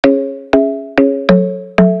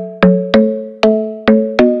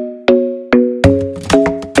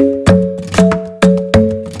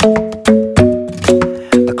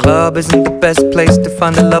best place to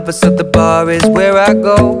find a lover, so the bar is where I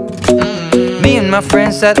go. Me and my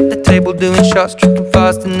friends at the table doing shots, tripping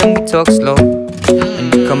fast, and then we talk slow.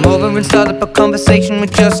 And you come over and start up a conversation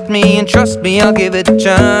with just me, and trust me, I'll give it a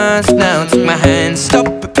chance. Now take my hand, stop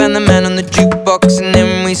it, and the man on the jukebox, and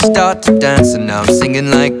then we start to dance. And now I'm singing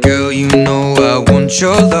like, girl, you know I want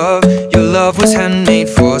your love. Your love was handmade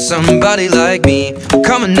for somebody like me.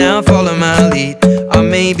 Come on now, follow my lead. I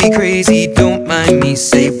may be crazy, don't mind me.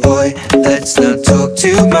 Say, boy, let's not talk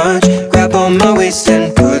too much. Grab on my waist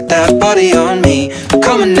and put that body on me.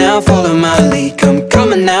 Come on now, follow my lead. Come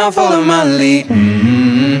on now, follow my lead.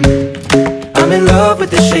 I'm in love with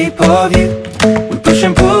the shape of you. We push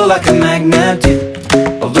and pull like a magnet do.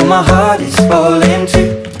 Although my heart is falling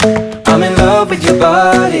too. I'm in love with your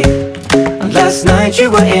body. And last night you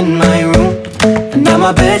were in my room, and now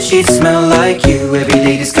my bedsheets smell like you. Every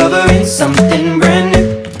day discovering something brand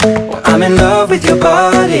new. Well, I'm in love with your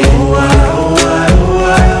body. Oh, I, oh, I, oh,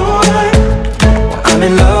 I, oh, I. Well, I'm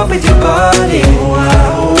in love with your body. Oh, I,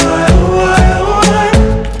 oh, I, oh, I, oh, I.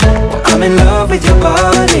 Well, I'm in love with your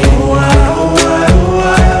body. Oh, I, oh, I, oh,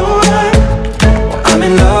 I, oh, I. Well, I'm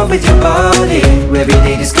in love with your body. Every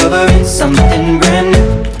day discovering something brand new.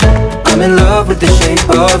 I'm in love with the shape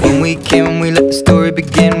of you. When we came, we let the story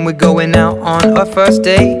begin. We're going out on our first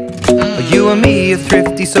date. You and me are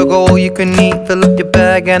thrifty, so go all you can eat. Fill up your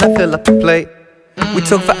bag and I fill up the plate. We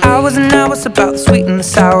talk for hours and hours about the sweet and the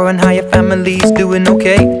sour, and how your family's doing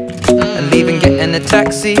okay. And leaving, getting a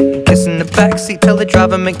taxi, kissing the backseat, tell the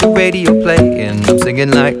driver make the radio play. And I'm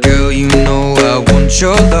singing like, girl, you know I want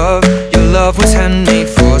your love. Your love was handmade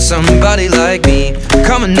for somebody like me.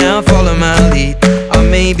 Come on now, follow my lead. I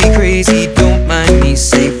may be crazy, don't mind me.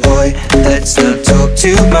 Say, boy, let's not talk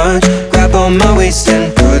too much. Grab on my waist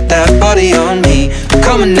and put that body on me.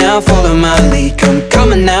 Come on now, follow my lead. Come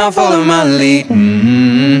on now, follow my lead.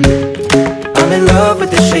 I'm in love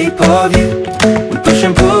with the shape of you. We push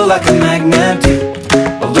and pull like a magnet do.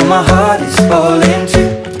 Although my heart is falling too.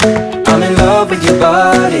 I'm in love with your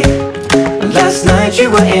body. Last night you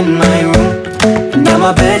were in my room, and now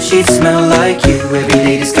my bedsheets smell like you. Every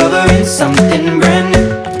day discovering something brand new.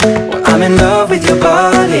 Well, I'm in love with your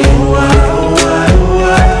body. Oh, I, oh, I, oh, I,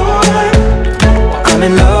 oh, I. Well, I'm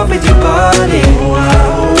in love with your body. Oh, I,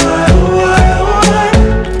 oh, I, oh, I, oh, I.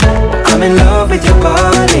 Well, I'm in love with your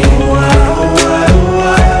body. Oh, I, oh, I, oh, I,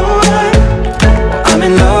 oh, I. Well, I'm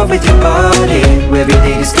in love with your body. Every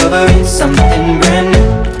day discovering something brand new.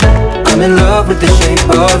 I'm in love with the shape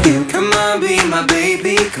of you. Come on, be my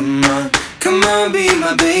baby, come on. Come on, be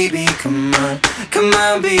my baby, come on. Come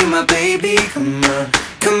on, be my baby, come on.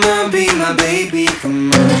 Come on, be my baby,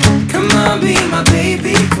 come on. Come on, be my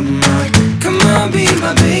baby, come on. Come on, be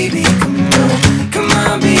my baby, come on. Come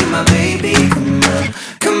on, be my baby, come on.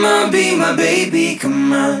 Come on, be my baby,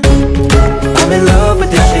 come on. I'm in love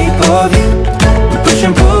with the shape of you. We push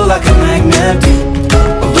and pull like a magnet do.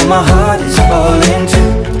 Although my heart is falling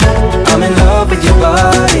too. I'm in love with your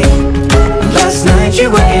body. Last night you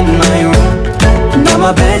were in my room, now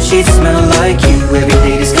my bedsheets smell like you. Every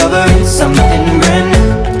day discovering something brand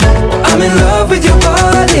new. I'm in love with your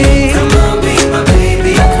body. Come on, be my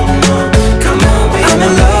baby, come on. Come on, be I'm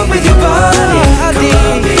in love with your body. Come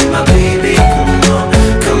on, be my baby, come on.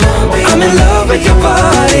 Come on, be I'm in love with your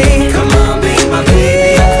body. Come on, be my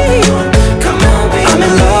baby, come on. Come on, be I'm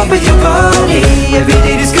in love with your body. Every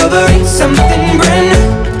day discovering something brand new.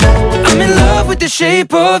 I'm in love with the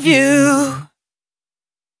shape of you.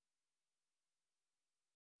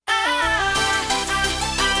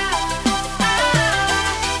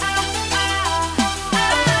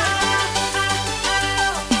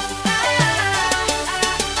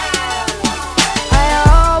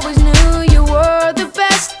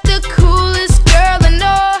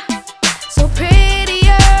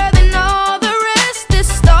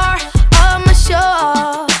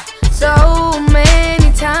 So many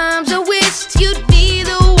times I wished you'd be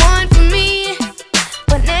the one for me.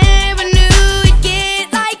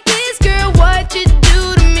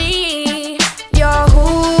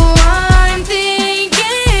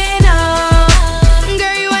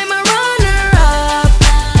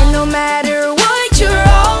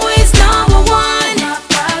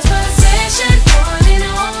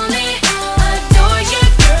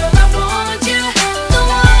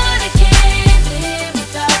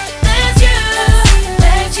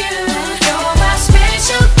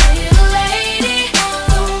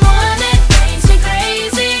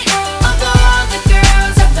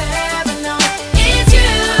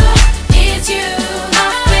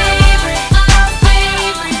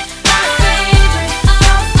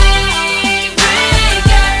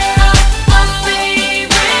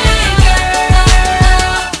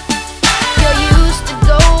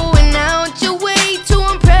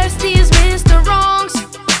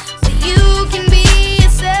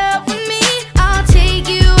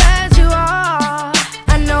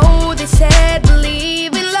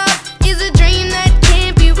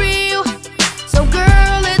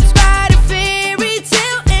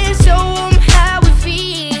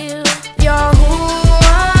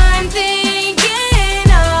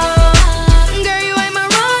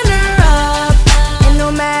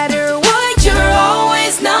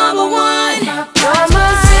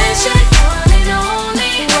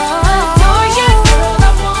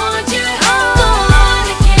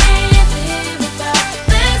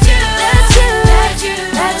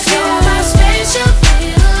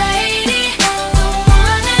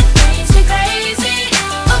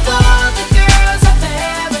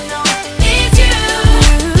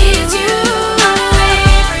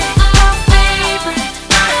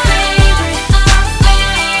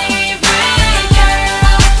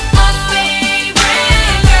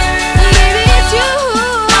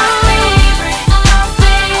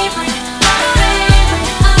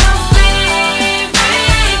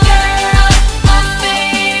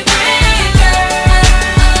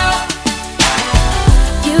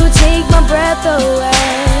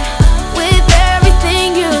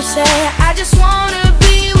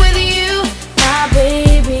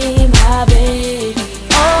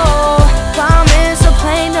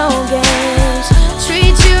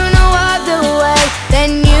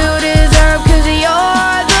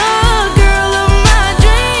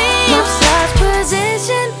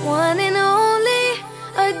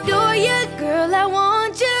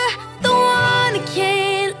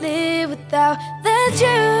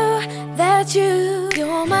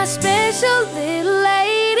 my special little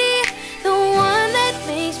lady, the one that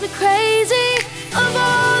makes me crazy. Of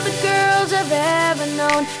all the girls I've ever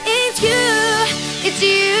known, it's you, it's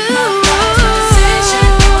you.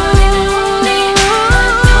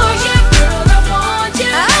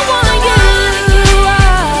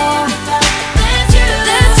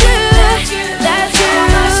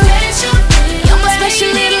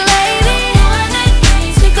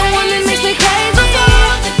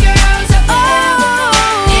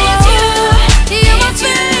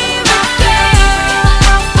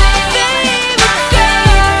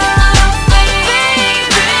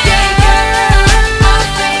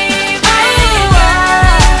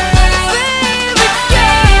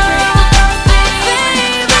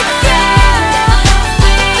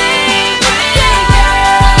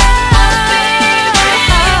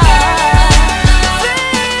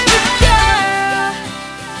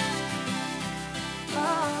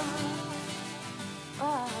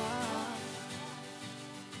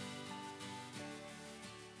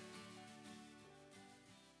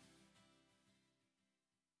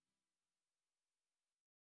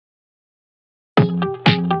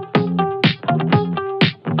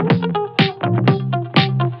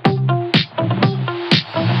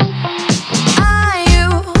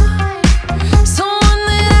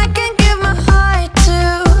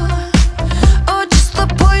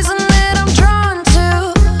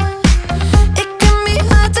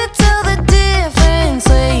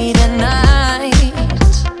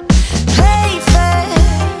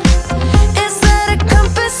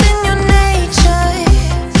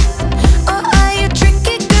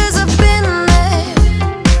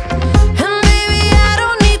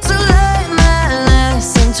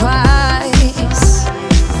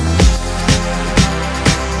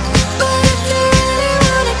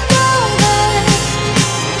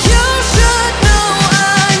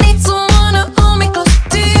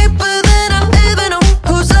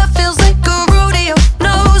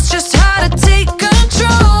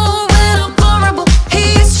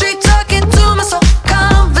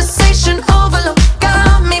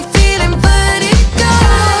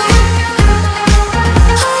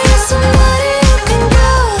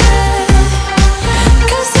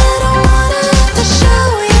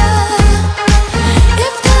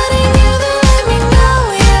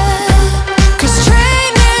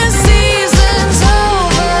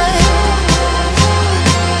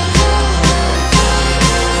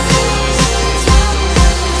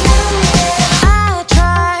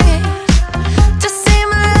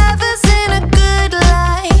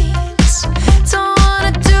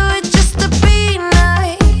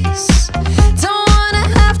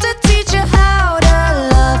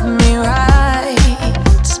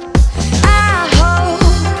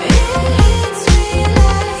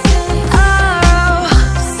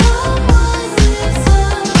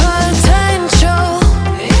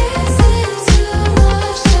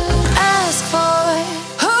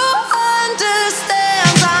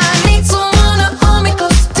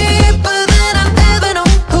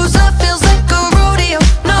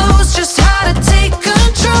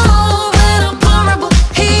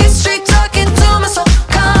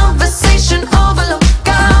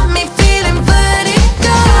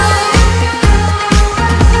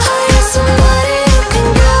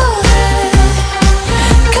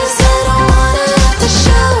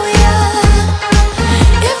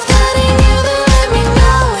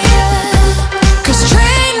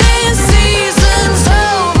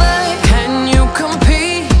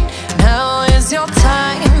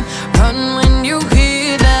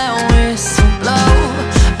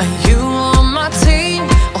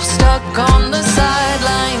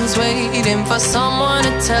 for someone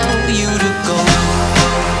to tell you to go.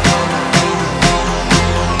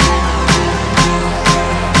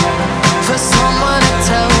 For someone to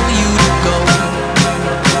tell you to go.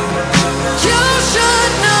 You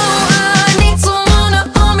should know I need someone to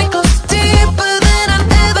hold me close, deeper than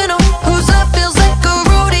I've ever known. Whose love feels like a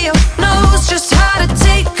rodeo, knows just how to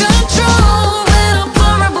take control. When I'm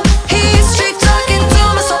vulnerable, he's straight talking to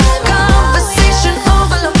my soul. Conversation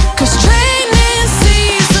overload, 'cause training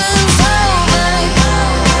season's over.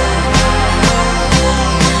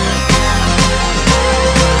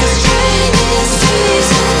 'Cause training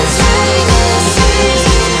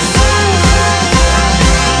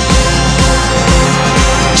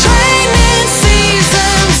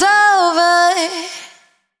season's over.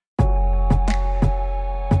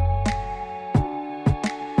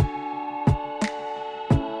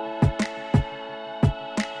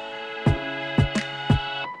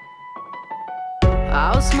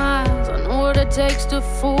 I'll smile, I know what it takes to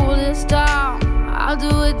fool this town. I'll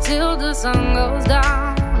do it till the sun goes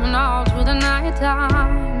down and all through the night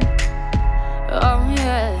time.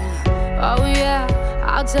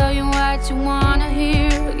 I'll tell you what you wanna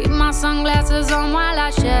hear. Keep my sunglasses on while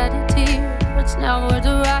I shed a tear. It's never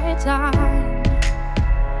the right time.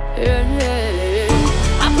 Yeah, yeah.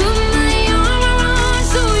 I put my arm around,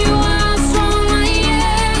 show you how strong I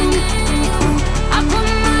am. I put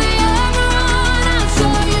my arm around, I'll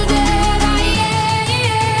show you that I am.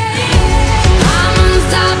 I'm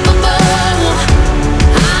unstoppable.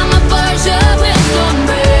 I'm a Porsche with no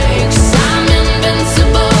brakes. I'm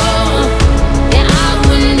invincible. Yeah, I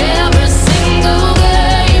win every single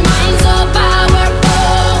game. I'm so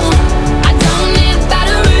powerful. I don't need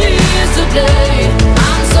batteries to play.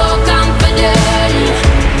 I'm so confident.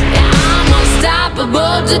 Yeah, I'm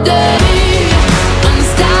unstoppable today.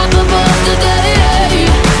 Unstoppable today.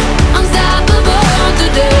 Unstoppable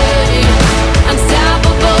today.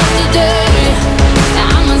 Unstoppable today.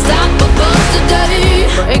 Yeah, I'm unstoppable today.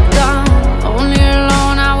 Break down, only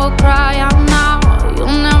alone I will cry out now.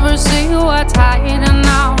 You'll never see what's hiding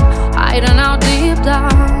out deep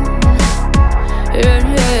down. Yeah,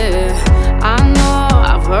 yeah. I know,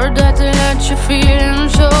 I've heard that to let your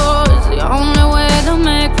feelings show is the only way to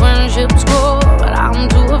make friendships grow, but I'm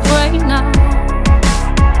too afraid now.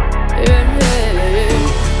 Yeah,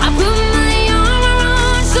 yeah. I put my arm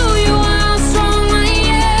around, show you how strong I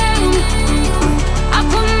am. I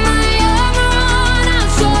put my arm around, I'll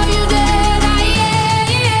show you that I am.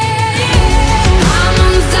 I'm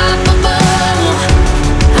unstoppable.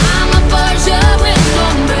 I'm a Porsche with no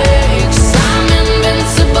brakes. I'm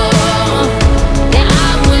invincible. Yeah,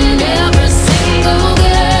 I win every single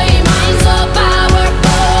game. I'm so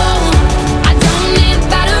powerful. I don't need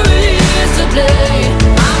batteries to play.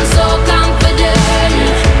 I'm so confident.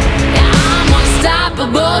 Yeah, I'm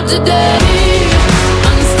unstoppable today.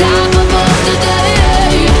 Unstoppable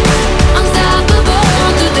today. Unstoppable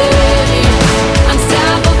today.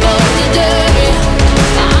 Unstoppable today.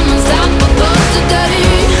 I'm unstoppable today.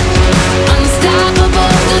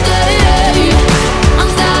 Unstoppable today.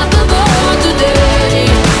 Unstoppable today.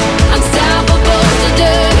 Unstoppable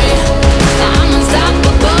today. I'm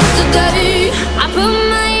unstoppable today. I put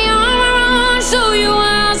my arm around, show you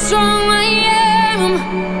how strong I am.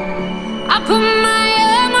 I put my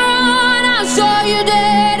arm around, I'll show you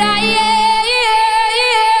that I am.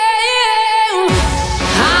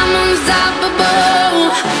 I'm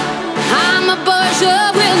unstoppable. I'm a Porsche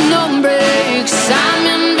with no brakes. I'm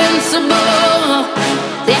invincible.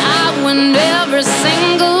 Yeah, I win every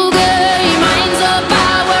single game. I'm so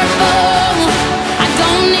powerful. I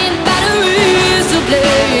don't need batteries to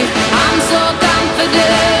play. I'm so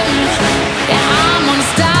confident. Yeah, I'm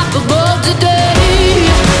unstoppable today.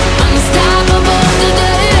 Unstoppable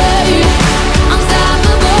today.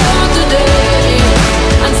 Unstoppable today.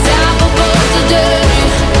 Unstoppable today.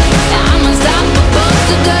 Yeah, I'm unstoppable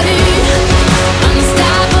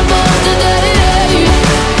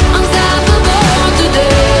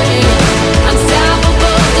today. Unstoppable today.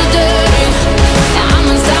 Unstoppable today. Unstoppable today. Yeah, I'm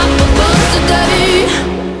unstoppable today.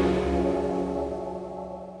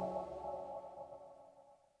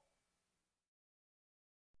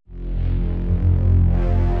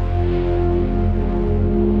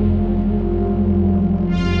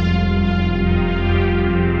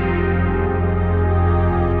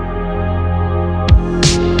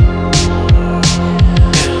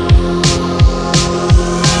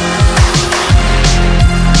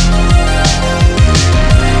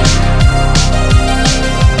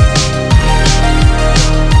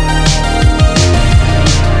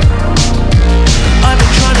 I've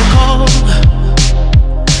been trying to call.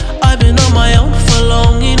 I've been on my own for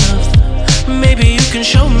long enough. Maybe you can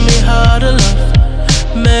show me how to love.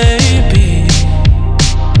 Maybe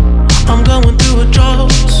I'm going through a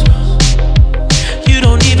drought. You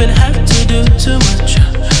don't even have to do too much.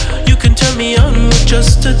 You can turn me on with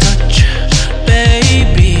just a touch,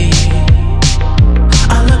 baby.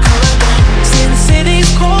 I look around, see the city's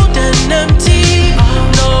cold and empty.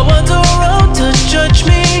 No one's around to judge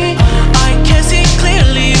me. I can see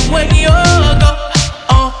clearly when you're gone.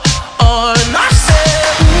 I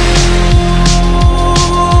said,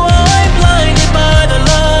 ooh, I'm blinded by the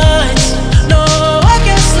lights. No, I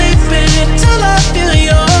can't sleep until I feel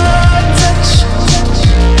your touch.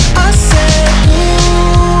 I said, ooh,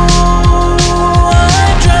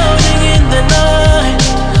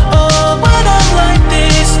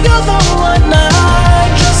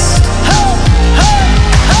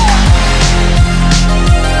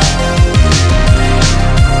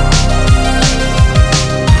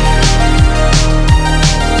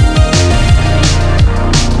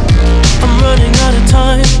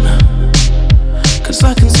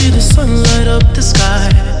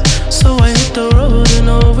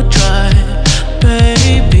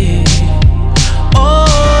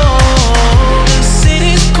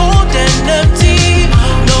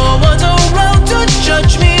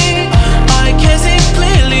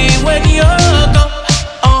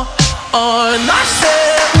 on. I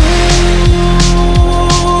said,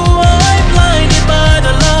 ooh, I'm blinded by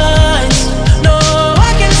the lights. No,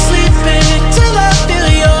 I can't sleep until I feel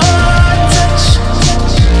your touch.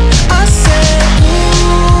 I said,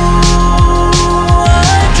 ooh,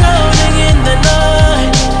 I'm drowning in the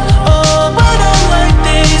night. Oh, but I'm like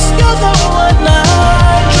this, you're the one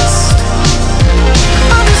I trust.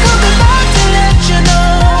 I'm just coming back to let you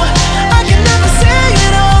know I can never say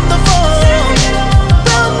it on the phone.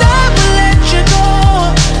 They'll never let you go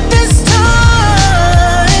this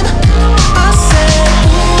time. I said,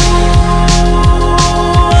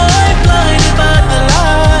 ooh, I'm blinded by the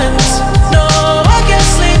lights. No, I can't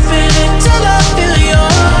sleep until I feel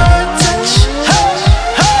your touch. Hey,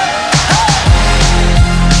 hey,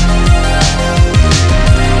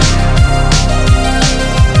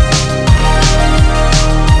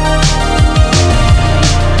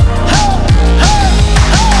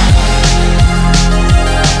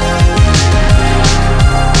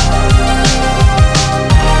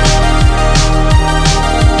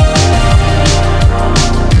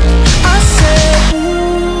 I said, ooh,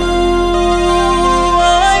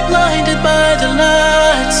 I'm blinded by the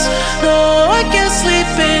lights. No, I can't sleep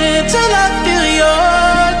until I feel your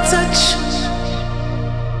touch.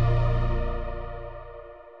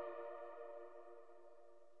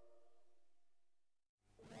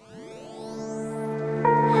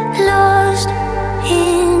 Lost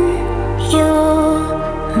in your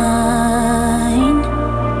mind.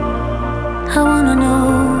 I wanna know,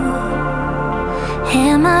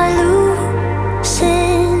 am I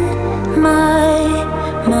losing my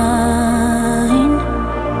mind?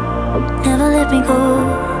 Never let me go.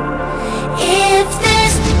 If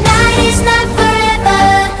this night is not forever,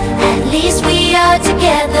 at least we are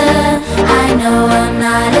together. I know I'm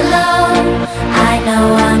not alone. I know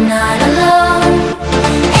I'm not alone.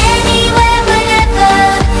 Anywhere, whenever,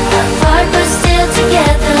 apart but still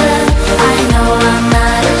together. I know I'm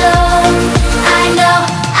not alone. I know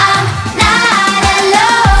I'm not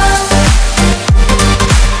alone.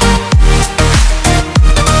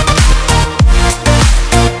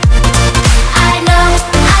 I know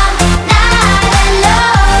I'm not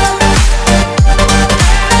alone.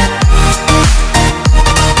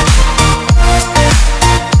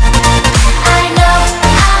 I know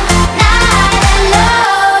I'm not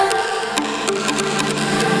alone.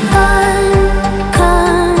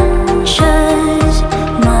 Unconscious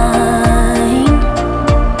mind,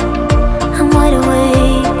 I'm wide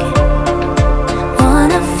awake.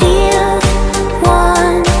 Wanna feel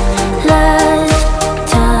one last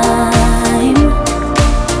time.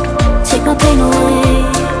 Take my pain away.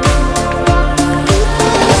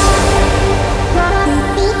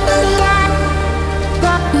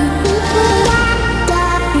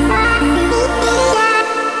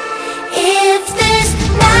 If this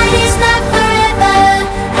night is not forever,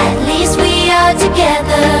 at least we are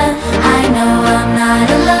together. I know I'm not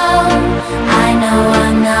alone. I know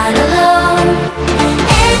I'm not alone.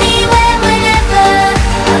 Anywhere, whenever,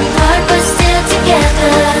 apart but still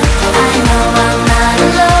together. I know I'm not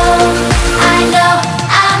alone. I know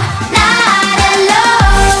I'm not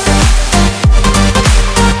alone.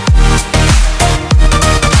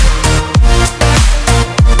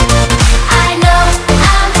 I know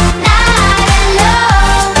I'm not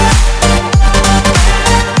alone.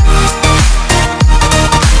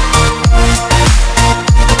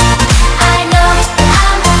 I know I'm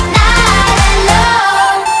not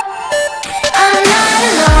alone. I'm not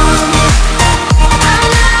alone. I'm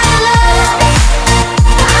not alone.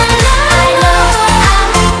 I know I'm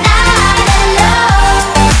not alone.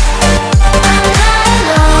 I'm not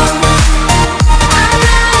alone. I'm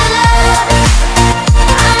not alone.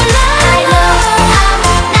 I know I'm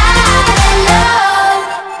not alone.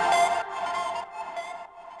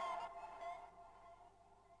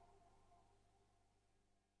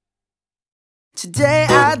 Today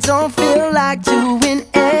I don't feel like doing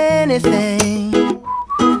anything.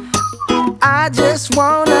 I just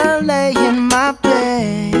wanna lay in my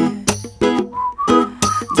bed.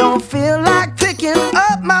 Don't feel like picking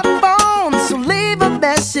up my phone, so leave a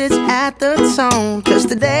message at the tone. 'Cause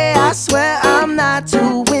today I swear I'm not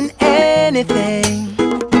doing anything.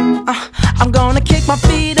 I'm gonna kick my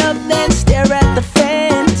feet up, then stare at the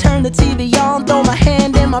fan. Turn the TV on, throw my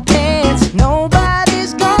hand in my pants.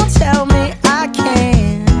 Nobody's gonna tell me I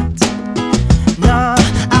can't. Nah,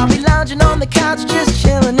 I'll be lounging on the couch, just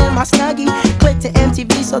chilling in my Snuggie. Click to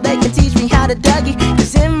MTV so they can teach me how to Dougie.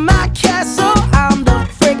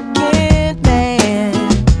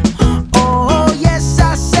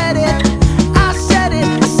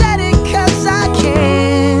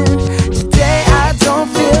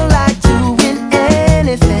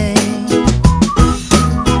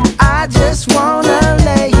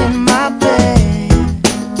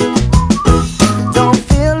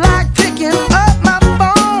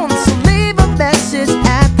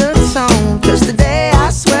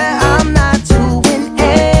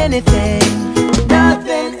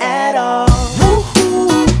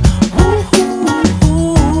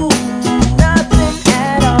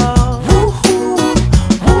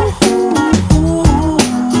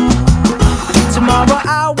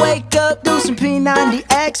 Pushing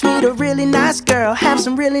P90X, meet a really nice girl, have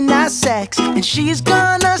some really nice sex, and she's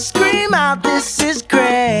gonna scream out, "This is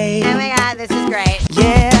great." Oh my god, this is great.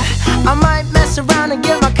 Yeah, I might mess around and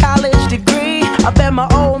get my college degree. I bet my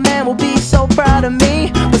old man will be so proud of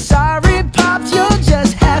me. But sorry, Pops, you'll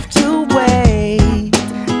just have to wait.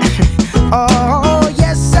 Oh,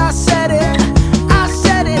 yes, I said it. I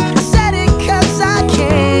said it. I said it 'cause I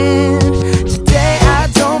can. Today I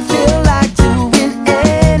don't feel like doing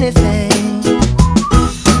anything.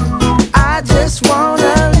 I just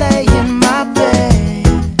wanna lay in my bed.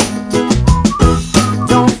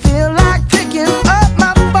 Don't feel like picking up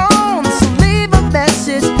my phone, so leave a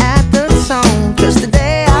message at the tone. 'Cause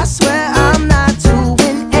today I swear I'm not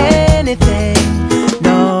doing anything.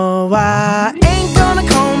 No, I ain't gonna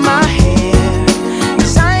comb my hair,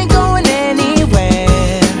 'cause I ain't going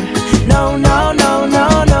anywhere. No, no, no, no,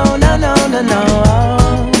 no, no, no, no, no.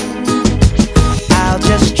 I'll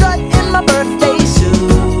just strut in my birthday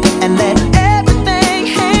suit and let everything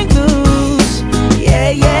hang loose. Yeah,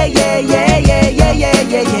 yeah, yeah, yeah, yeah, yeah, yeah,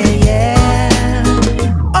 yeah, yeah, yeah.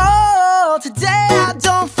 Oh, today I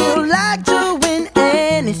don't feel like doing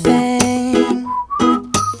anything.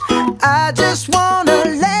 I just wanna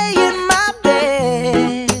lay in my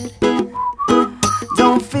bed.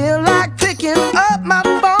 Don't feel like picking up my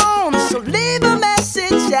phone, so leave a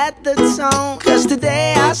message at the tone. 'Cause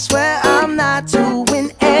today I swear I'm not doing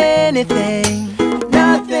anything.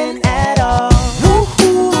 Nothing at all.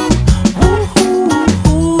 Woo-hoo, woo-hoo,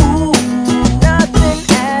 woo-hoo. Nothing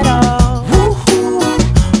at all. Woo-hoo,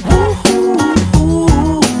 woo-hoo,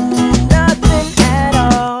 woo-hoo. Nothing at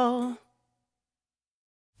all.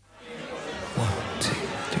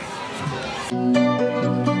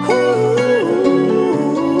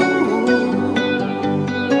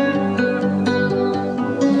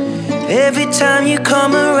 Every time you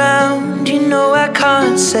come around, you know I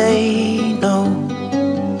can't say no.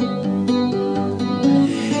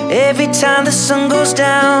 Every time the sun goes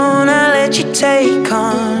down, I let you take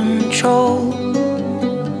control.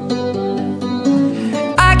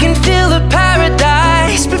 I can feel the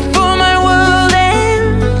paradise before my world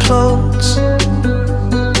implodes.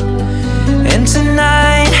 And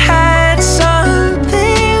tonight had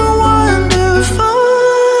something wonderful.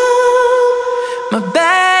 My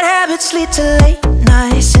bad habits lead to late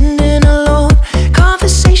nights, sitting alone,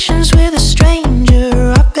 conversations with a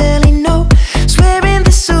stranger I barely know, swearing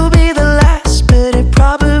this will be the last, but it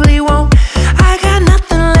probably won't. I got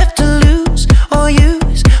nothing left to lose or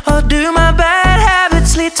use or do. My bad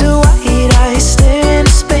habits lead to white eyes staring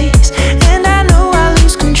into space, and I know I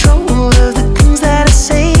lose control of the things that I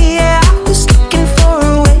say. Yeah, I was looking for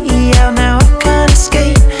a way out, now I can't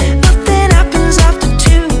escape. Nothing happens after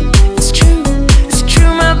two. It's true, it's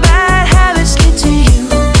true. My bad habits lead to you.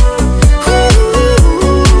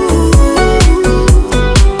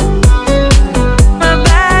 My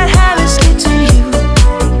bad habits lead to you.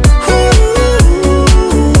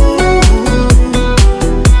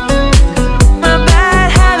 My bad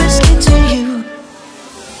habits lead to you.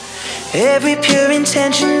 Every pure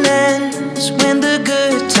intention ends when the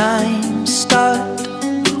good times start.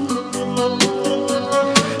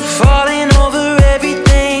 Falling over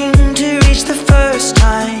everything to reach the first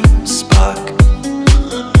time spark.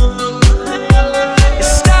 It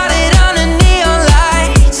started on the neon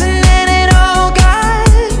lights and then it all got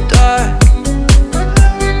dark.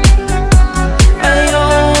 I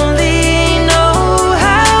only know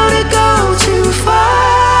how to go too far.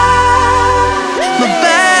 My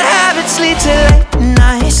bad habits lead to late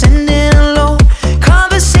nights, sitting alone,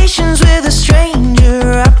 conversations with a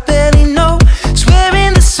stranger I barely know,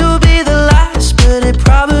 swearing this will be the last, but it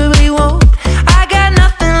probably won't. I got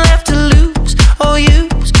nothing left to lose or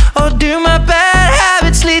use or do. My bad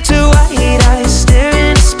habits lead to white eyes staring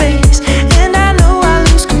into space, and I know I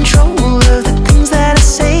lose control of the things that I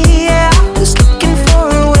say. Yeah, I was looking for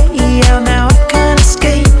a way out, now I can't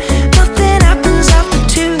escape. Nothing happens after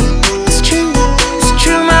two. It's true, it's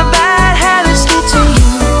true. My bad habits lead to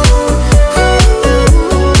you.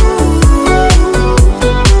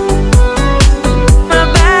 My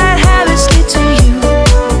bad habits lead to you.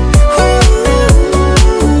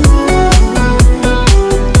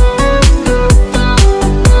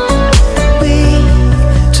 We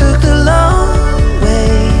took the long way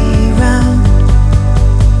round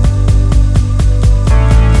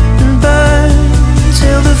and burned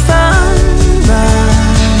till the fun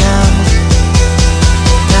ran out.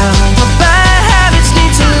 Now my bad habits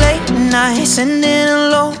lead to late nights, sitting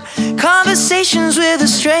alone, conversations with a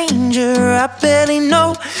stranger I barely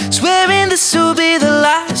know, swearing this will be the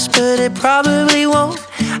last, but it probably won't.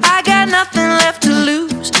 I got nothing left to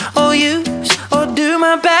lose or use or do.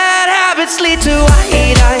 My bad habits habits lead to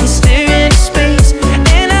white eyes staring into space,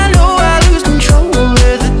 and I know I lose control of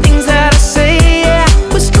the things that I say. Yeah,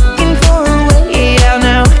 I was looking for a way out,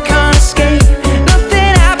 now I can't escape.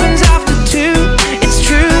 Nothing happens after two. It's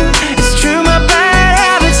true, my bad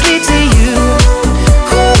habits lead to you.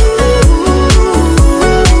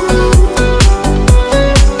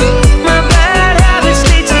 My bad habits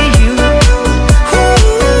lead to you.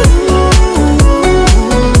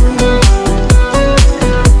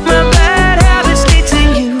 My bad habits lead to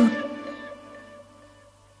you.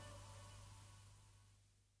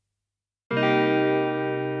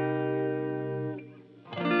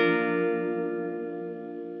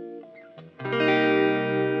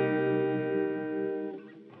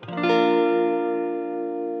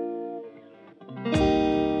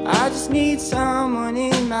 I just need someone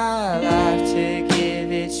in my life to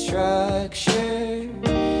give it structure,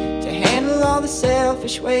 to handle all the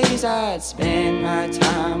selfish ways I'd spend my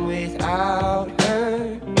time without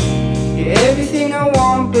her. You're everything I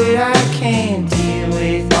want, but I can't deal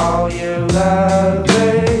with all your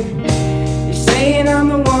lovers. You're saying I'm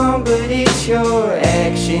the one, but it's your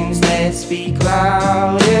actions that speak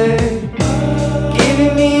louder.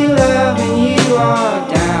 Giving me love when you are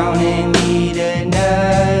down and need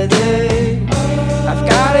another. I've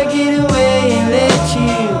gotta get away and let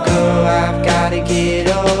you go. I've gotta get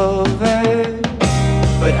over.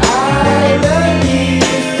 But I love you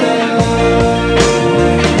so.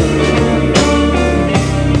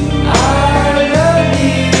 I love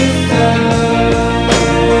you so.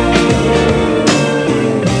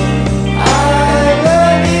 I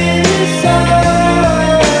love you so.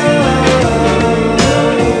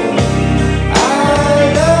 I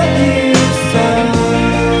love you so.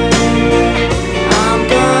 I'm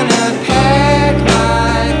gonna pack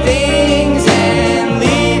my things and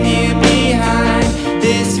leave you behind.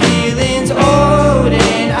 This feeling's old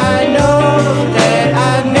and I know that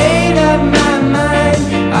I've made up my mind.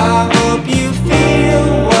 I hope you feel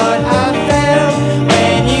what I felt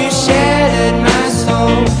when you shattered my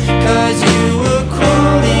soul. 'Cause you were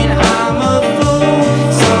cruel and I'm a fool,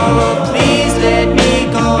 so please let me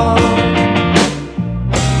go.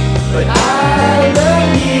 But I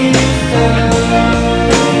love you so.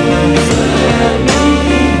 Please let me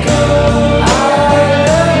go. I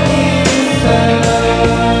love you so.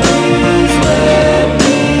 Please let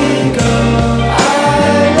me go. I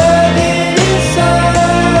love you so.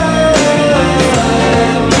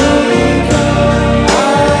 Let me go. I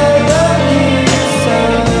love you so.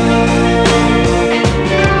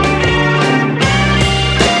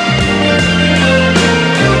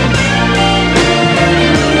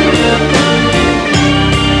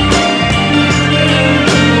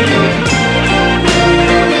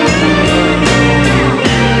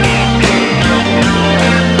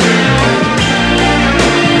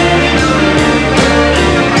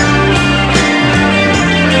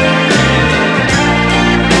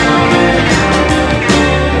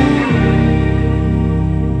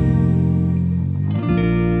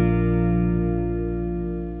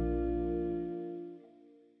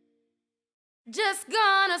 Just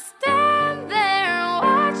gonna stand there and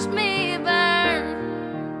watch me burn.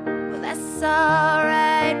 Well, that's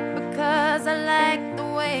alright because I like the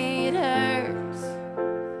way it hurts.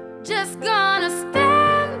 Just gonna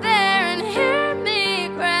stand there and hear me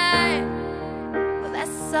cry. Well,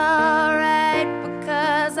 that's alright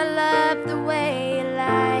because I love the way you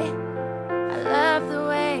lie. I love the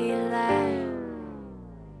way you lie.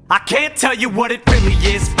 I can't tell you what it really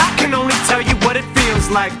is, I can only tell you what it feels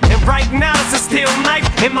like. And right now it's a steel knife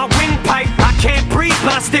in my windpipe. I can't breathe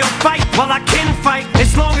but I still fight while I can fight.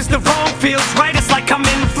 As long as the wrong feels right, it's like I'm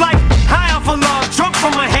in flight. High off of love, drunk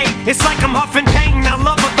from my hate. It's like I'm huffing pain, I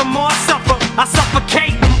love her the more I suffer. I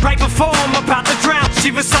suffocate, right before I'm about to drown.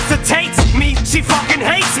 She resuscitates me, she fucking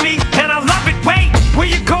hates me, and I love it. Wait, where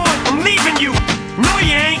you going? I'm leaving you. No,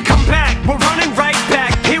 you ain't come back, we're running right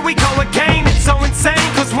back. Here we go again, it's so insane.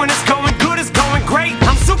 Cause when it's going good, it's going great.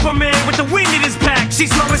 I'm Superman with the wind in his back.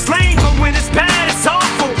 She's Lois Lane, but when it's bad, it's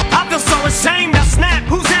awful. I feel so ashamed, I snap,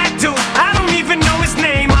 who's that dude? I don't even know his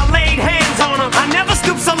name, I laid hands on him. I never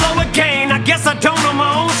stoop so low again, I guess I don't know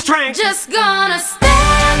my own strength. Just gonna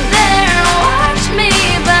stand there and watch me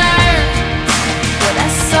burn. Well,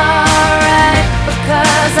 that's alright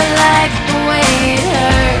because I like the way it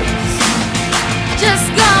hurts. Just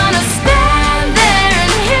gonna stand there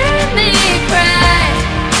and hear me cry.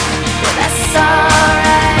 Well, that's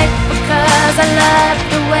alright because I love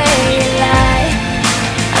the way you lie.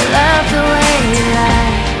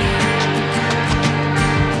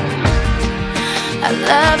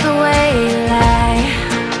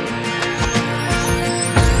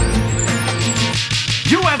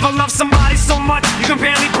 You can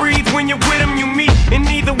barely breathe when you're with him. You meet, and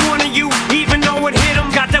neither one of you even know it hit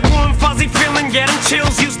him. Got that warm fuzzy feeling, yeah, them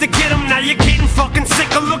chills used to get him. Now you're getting fucking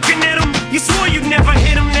sick of looking at him. You swore you'd never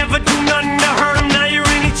hit him, never do nothing to hurt him. Now you're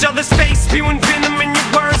in each other's face, spewing venom in your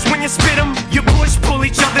words when you spit him. You push, pull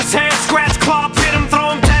each other's hair, scratch, claw, pit him,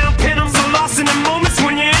 throw him down, pin him. So lost in the moments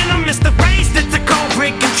when you're in them. It's the race that's a cold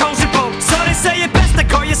break, controls your boat. So they say it best to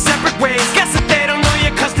go your separate ways. Guess that they don't know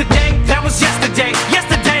you, cause today, that was yesterday.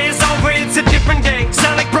 Yesterday is over, it's a different day.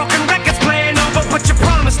 Sound like broken records playing over, but you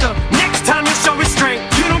promised her next time you'll show restraint.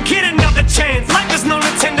 You don't get another chance. Life is no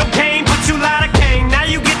Nintendo game, but you lied again. Now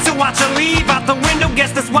you get to watch her leave out the window.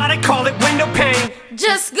 Guess that's why they call it window pane.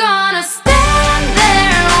 Just gonna stand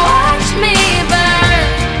there and watch me burn.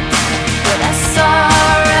 But that's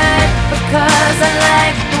alright, because I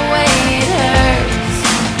like the way it hurts.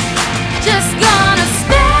 Just gonna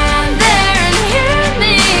stand there and hear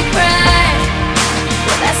me cry.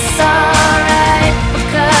 But that's alright,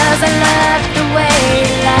 because I love the way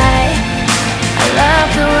you lie. I love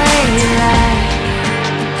the way you lie.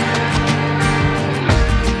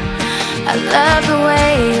 I love the way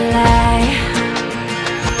you lie.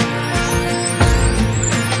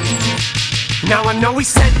 Now I know we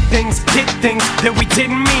said things, did things that we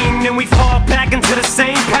didn't mean, and we fall back into the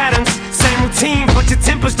same patterns, same routine, but your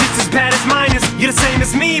temper's just as bad as mine is. You're the same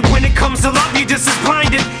as me, when it comes to love you're just as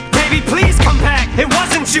blinded. Baby, please come back, it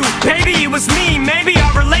wasn't you, baby, it was me. Maybe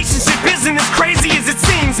our relationship isn't as crazy as it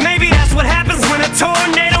seems. Maybe that's what happens when a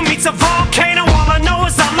tornado meets a volcano. All I know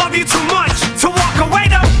is I love you too much to walk away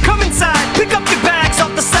though. Come inside, pick up your bags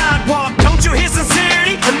off the sidewalk. Don't you hear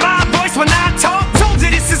sincerity in my voice when I talk? Told you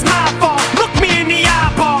this is my fault, look me in the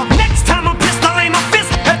eyeball. Next time I'm pissed, I'll aim my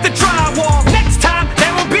fist at the drywall. Next time,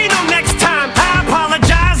 there will be no next time. I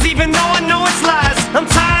apologize even though I know it's lies. I'm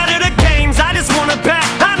tired of the games, I just want her back.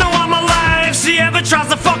 I know I'm alive, if she ever tries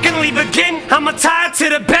to fucking leave again, I'ma tie her to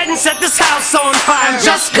the bed and set this house on fire. I'm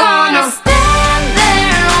just gonna stand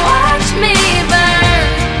there and watch me burn.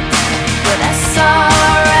 But that's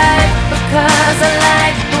alright, because I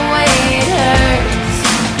like the way it hurts.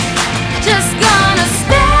 Just gonna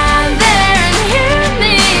stand there and hear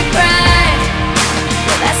me cry.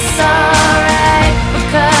 But that's alright,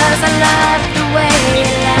 because I love the way you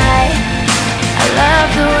lie. I love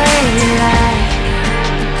the way you lie.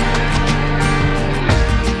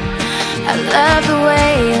 I love the way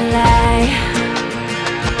you lie.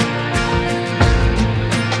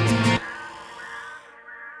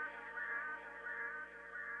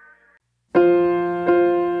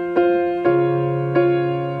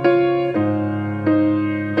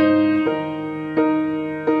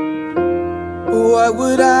 What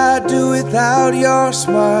would I do without your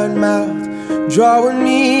smart mouth? Drawing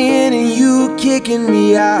me in and you kicking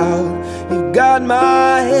me out. You got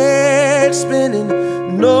my head spinning,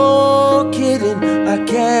 no kidding. I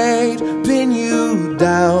can't pin you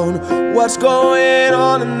down. What's going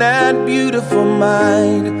on in that beautiful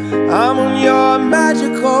mind? I'm on your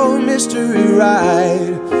magical mystery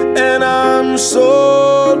ride, and I'm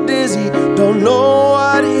so dizzy, don't know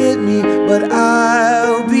what hit me, but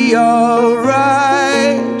I'll be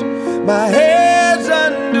alright. My head's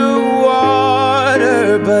underwater,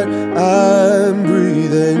 but I'm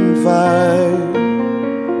breathing fine.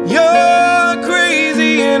 You're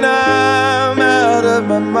crazy and I'm out of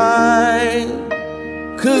my mind,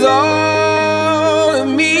 'cause all of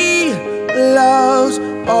me loves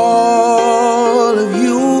all of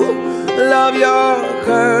you. Love your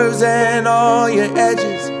curves and all your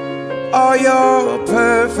edges, all your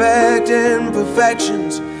perfect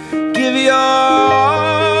imperfections. Give your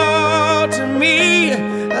all to me,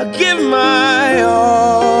 I'll give my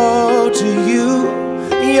all to you.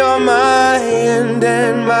 You're my end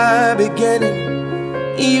and my beginning.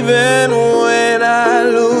 Even when I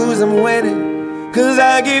lose, I'm winning, 'cause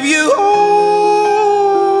I give you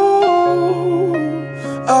all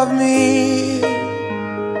of me,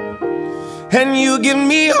 and you give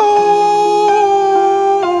me all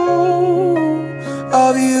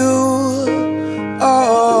of you.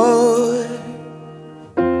 Oh,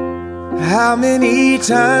 how many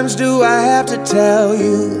times do I have to tell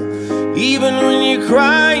you? Even when you're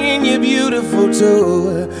crying, you're beautiful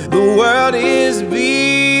too. The world is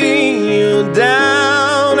beating you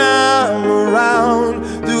down. I'm around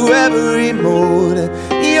through every mood.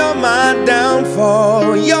 You're my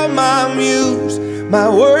downfall, you're my muse, my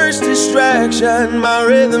worst distraction, my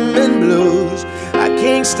rhythm and blues. I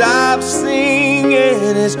can't stop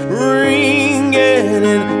singing, it's ringing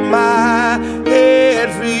in my head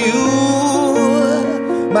for you.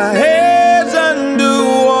 My head's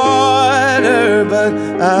underwater, but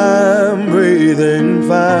I'm breathing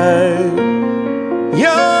fine.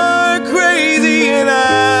 You're crazy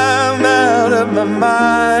my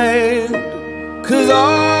mind. 'Cause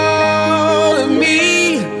all of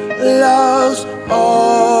me loves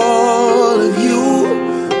all of you.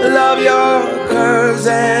 Love your curves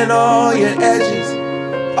and all your edges,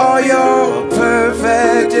 all your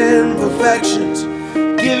perfect imperfections.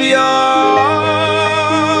 Give your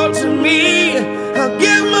all to me, I'll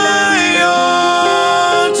give my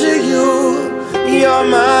all to you. You're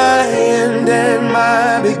my end and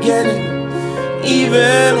my beginning.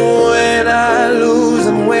 Even when I lose,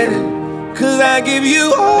 I'm winning. 'Cause I give you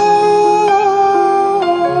all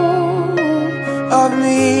of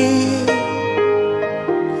me,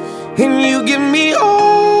 and you give me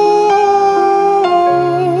all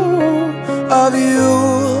of you.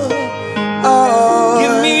 Oh,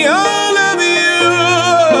 give me all of you.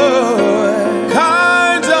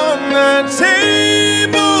 Cards on the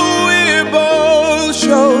table, we're both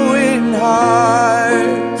showing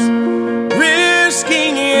hearts,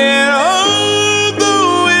 risking it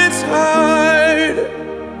although it's hard.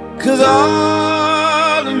 'Cause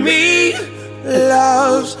all of me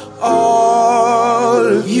loves all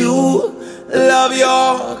of you. Love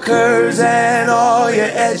your curves and all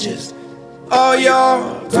your edges, all your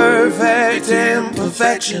perfect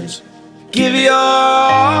imperfections. Give your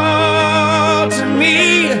all to me,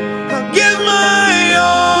 I'll give my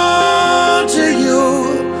all to you.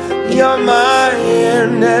 You're my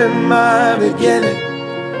end and my beginning.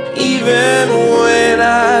 Even when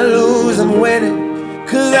I lose, I'm winning.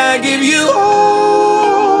 'Cause I give you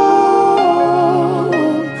all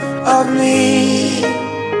of me,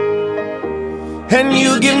 and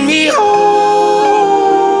you give me all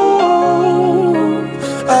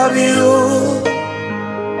of you.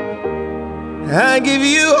 I give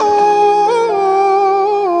you all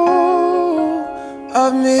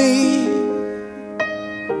of me,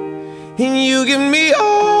 and you give me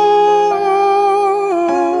all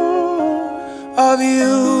of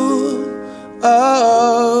you. Oh.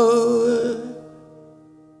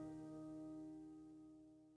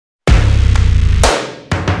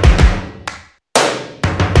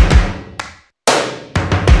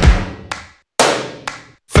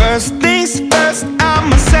 First things first,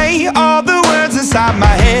 I'ma say all the words inside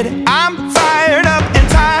my head. I'm fired up and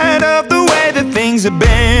tired of the way that things have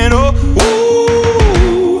been. Oh,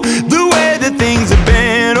 ooh, the way that things have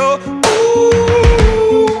been. Oh,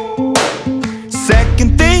 ooh. Second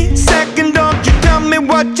thing, second, don't you tell me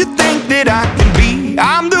what you think that I can be.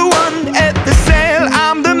 I'm the one at the sail,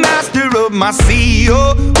 I'm the master of my sea.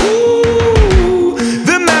 Oh, ooh,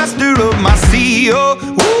 the master of my sea. Oh,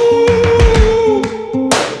 ooh.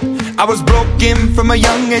 I was broken from a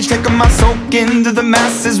young age, taking my soak into the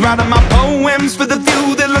masses, writing my poems for the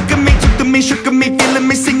few that look at me, took to me, shook at me, feeling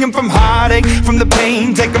me, singing from heartache, from the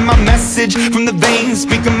pain, taking my message from the veins,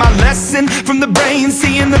 speaking my lesson from the brain,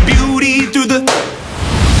 seeing the beauty through the...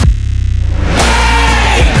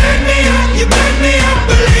 Hey, you made me up, you made me a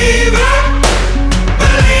believer,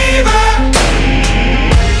 believer.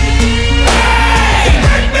 Hey, you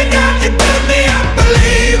break me down, you build me up,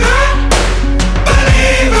 believer.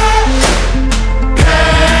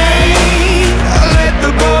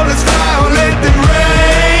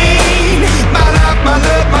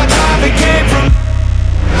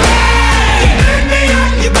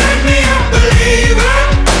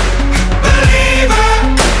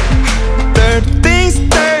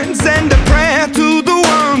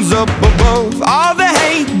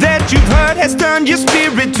 Has turned your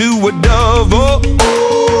spirit to a dove. Oh,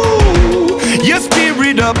 ooh, your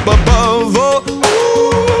spirit up above. Oh,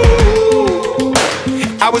 ooh.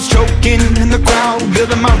 I was choking in the crowd,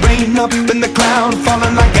 building my rain up in the cloud,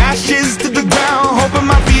 falling like ashes to the ground, hoping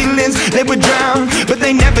my feelings they would drown, but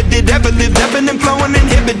they never did. Ever lived, ebbing and flowing,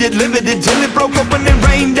 inhibited, limited, till it broke open and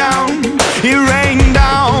rained down. It rained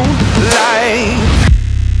down like...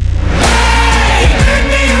 Hey, you made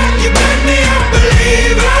me up, you made me a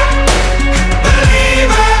believer.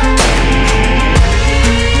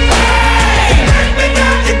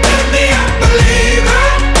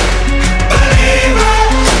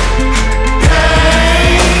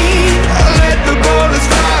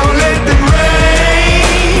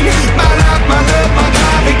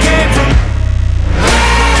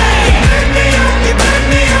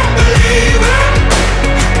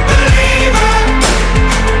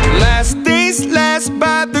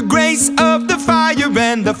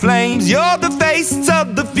 And the flames, you're the face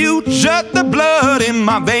of the future, the blood in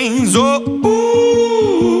my veins. Oh,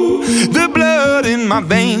 ooh, the blood in my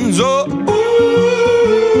veins. Oh,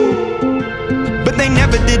 ooh. But they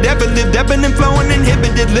never did, ever lived, ebbing and flowing,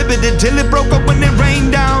 inhibited, limited, till it broke up when it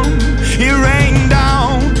rained down. It rained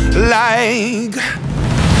down like...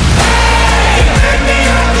 Hey, you made me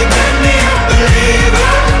up, you made me up,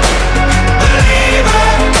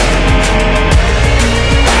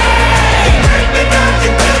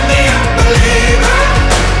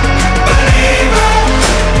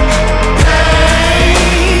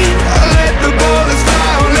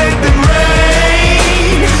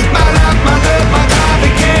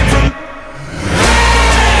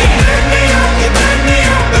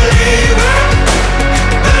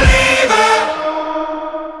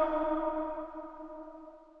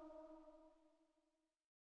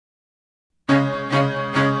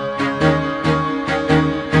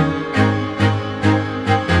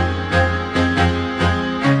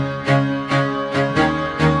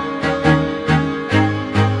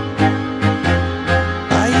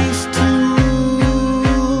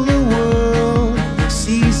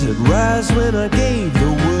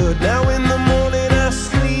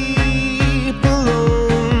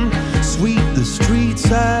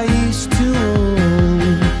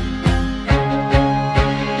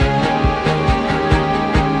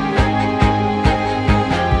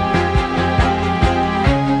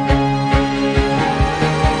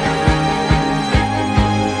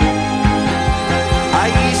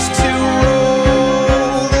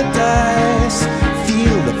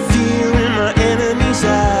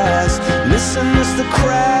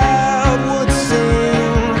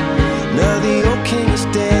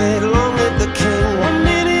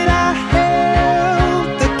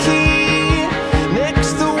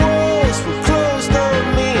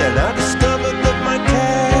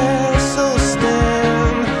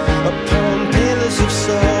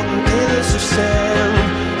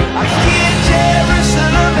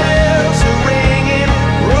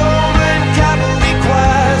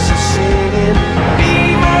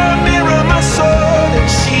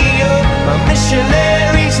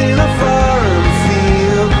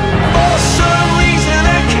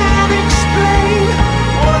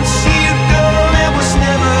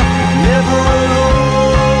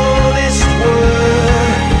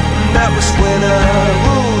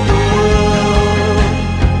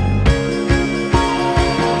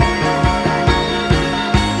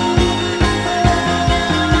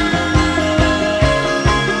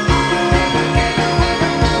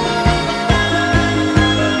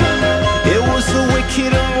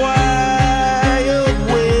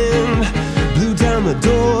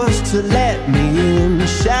 to let me in.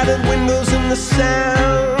 Shattered windows and the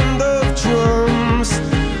sound of drums.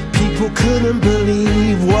 People couldn't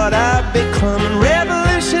believe what I'd become. And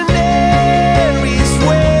revolutionaries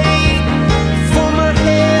wait for my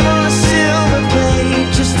head on a silver plate,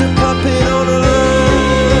 just a puppet on a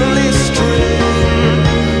lonely string.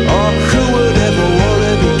 Oh, who would ever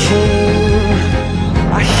wanna be king?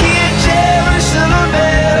 I hear Jerusalem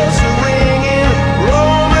bells ringing,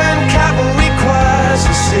 Roman cavalry choirs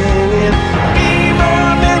are singing. Be my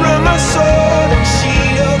mirror, my sword and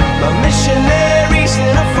shield, my missionaries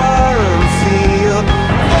in a foreign field.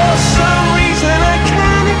 For some reason I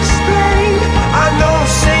can't explain, I know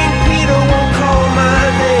St. Peter won't call my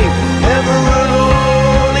name, never an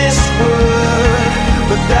honest word,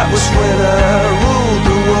 but that was when I ruled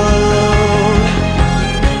the world.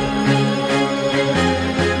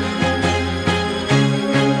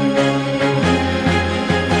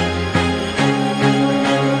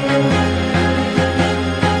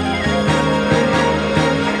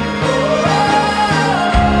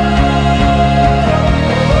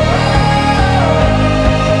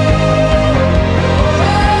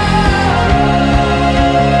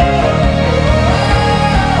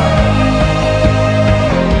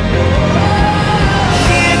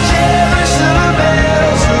 Hear Jerusalem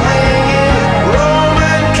bells ringing,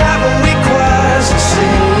 Roman cavalry choirs are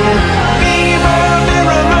singing. Be my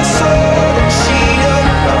mirror, my sword and shield,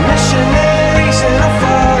 my missionaries in a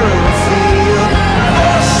foreign field.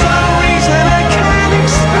 For some reason I can't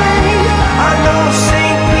explain, I know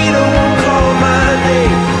St. Peter won't call my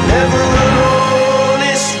name, never an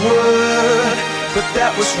honest word, but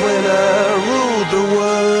that was when I ruled the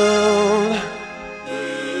world.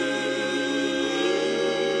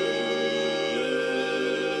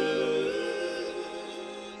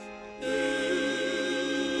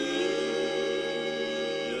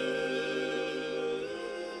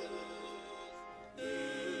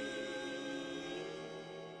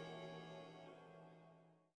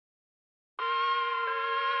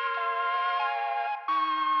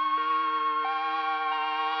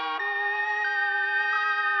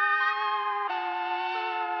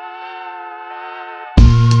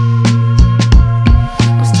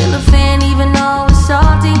 I'm still a fan even though it's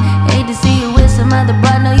salty. Hate to see you with some other,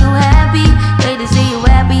 but know you happy. Hate to see you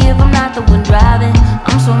happy if I'm not the one driving.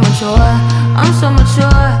 I'm so mature, I'm so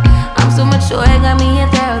mature, I'm so mature. It got me a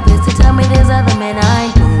therapist to tell me there's other men I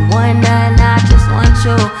ain't doing one night, I just want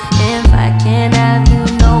you. If I can't have you,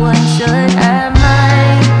 no one should. I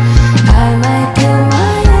might kill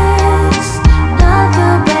my ex. Not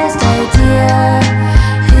the best idea.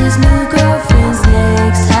 His new girlfriend's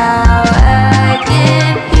next. How I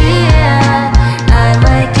get here. I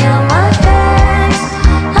might kill my ex.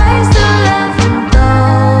 I still love him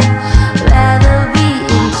though. Rather be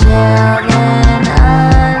in jail than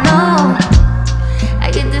alone. I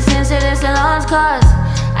get the sense that it's a lost cause.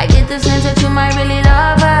 I get the sense that you might really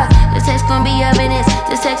love her. This text gon' be evidence.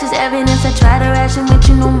 This text is evidence. I try to ration with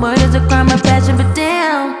you. No murder's a crime of passion, but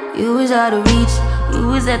damn, you was out of reach. You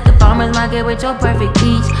was at the farmer's market with your perfect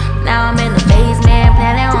peach. Now I'm in the basement,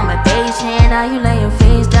 planning on my patient. Now you laying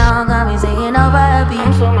face down, got me singing over a beat.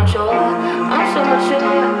 I'm so mature, I'm so mature,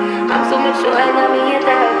 I'm so mature. I got me a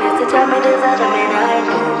therapist to tell me there's other men I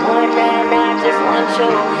do one night, I just want you.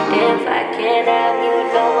 If I can't have you,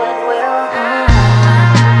 no one will.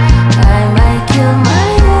 I might kill my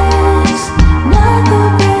ex, not the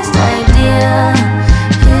best idea.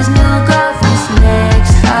 His new girlfriend's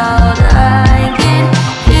next. How'd I get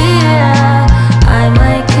here? I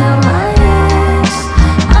might kill my ex.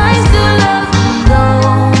 I still love him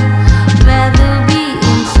though. Rather be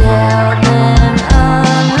in jail than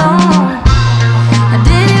alone. I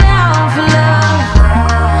did it all for love.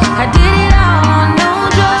 I did it all on no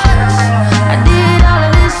drugs. I did all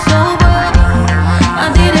of this sober. I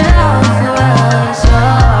did it all for us. I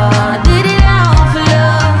did it all for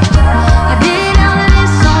love. I did all of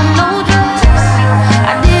this on no drugs.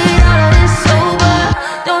 I did all of this sober.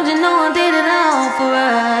 Don't you know I did it all for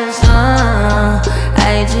us?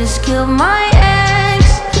 I just killed my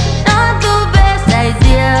ex. Not the best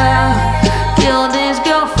idea. Killed his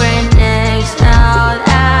girlfriend next. How'd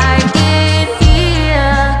I get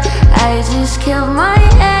here? I just killed my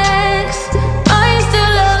ex. I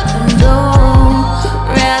still love him though.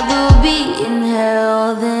 Rather be in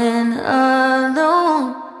hell than alone.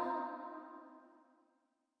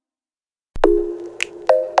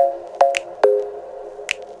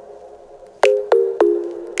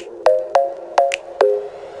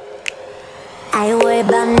 I ain't worried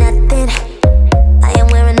about nothing. I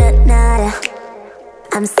ain't wearing a nada.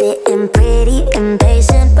 I'm sitting pretty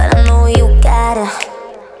impatient, but I know you gotta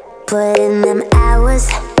put in them hours.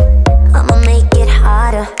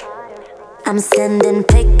 I'm sending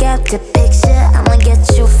pick after picture, I'ma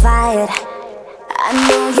get you fired. I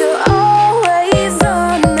know you're always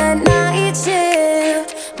on that night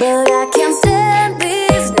shift, but I can't stand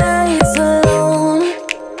these nights alone.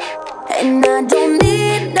 And I don't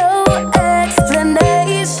need no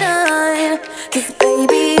explanation, 'cause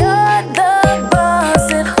baby, you're the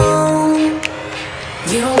boss at home.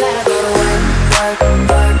 You don't gotta go to work, work,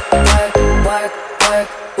 work, work, work, work,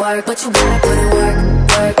 work, but you gotta put in work,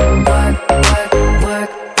 work, work, work, work,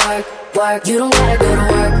 work, work. You don't gotta go to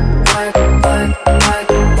work, work, work, work,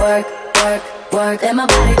 work, work, work. Let my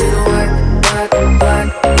body do the work, work, work,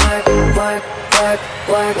 work, work, work,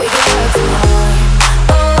 work. We can work tomorrow.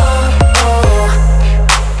 Oh, oh.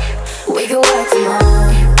 We can work tomorrow.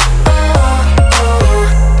 Oh, oh.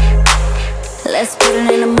 Let's put it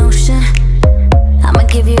in motion. I'ma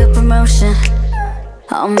give you a promotion.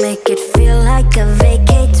 I'll make it feel like a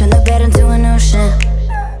vacate, turn the bed into an ocean.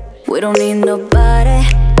 We don't need nobody,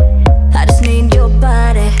 I just need your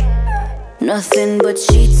body. Nothing but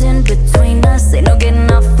sheets in between us, ain't no getting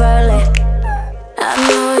off early. I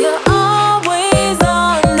know you're always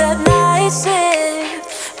on that night shift,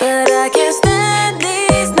 but I can't stand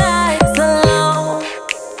these nights alone.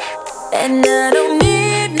 And I don't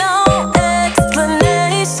need no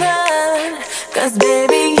explanation, 'cause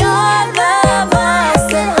baby, you're the boss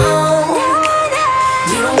at home.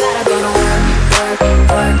 You don't gotta go to work, work,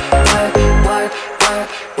 work, work, work, work,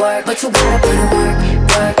 work, but you gotta put in work,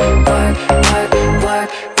 work, work, work, work,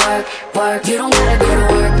 work, work. You don't gotta go to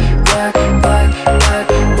work, work, work, work,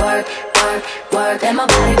 work, work, work. Let my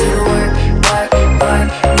body do the work, work, work,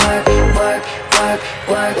 work, work, work,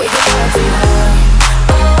 work. We can work tomorrow.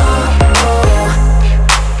 Oh, oh.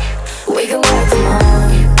 We can work tomorrow.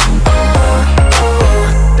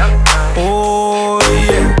 Oh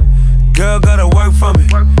yeah, girl gotta work for me.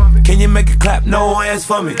 Can you make it clap? No hands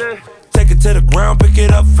for me. Take it to the ground, pick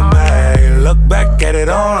it up for me. Look back at it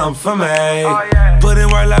all, I'm for me. Put in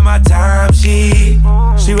work like my time sheet.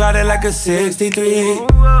 She ride it like a 63.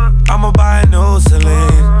 I'ma buy a new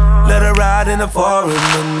Celine. Let her ride in the forest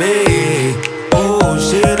with me. Oh,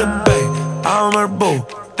 she the bae, I'm her boo,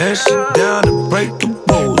 and she down to break the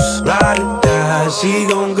rules. Ride it down, she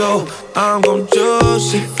gon' go, I'm gon' choose.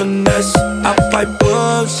 She finesse, I pipe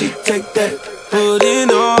up, she take that. Putting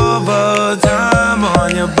overtime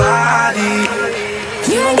on your body.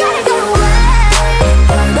 You ain't gotta go to work,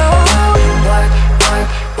 no. Work, work,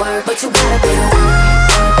 work, but you gotta put in work,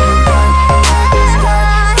 work, work, work,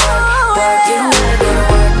 work, work. You don't gotta go to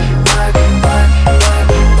work, work, work, work,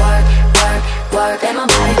 work, work, work. Let my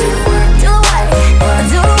body do the work, do the work,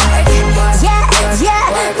 do the work. Yeah, yeah,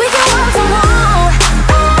 we can work from home.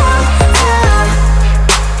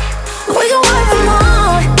 We can work from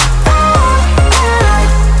home.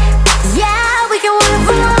 Yeah, we can work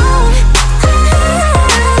from home.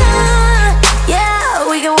 Yeah,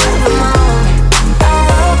 we can work from home. Oh,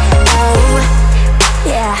 oh,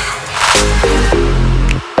 yeah.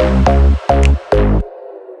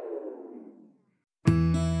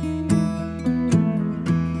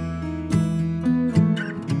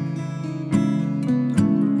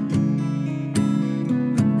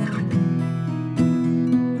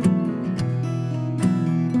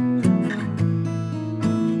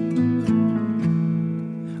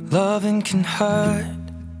 Loving can hurt.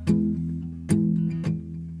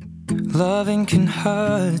 Loving can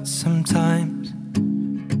hurt sometimes,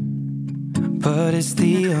 but it's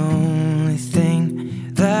the only thing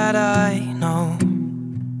that I know.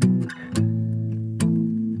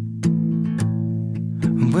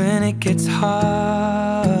 When it gets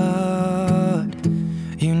hard,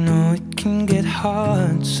 you know it can get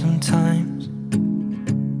hard sometimes.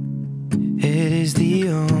 It is the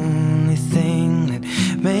only thing that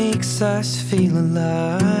makes us feel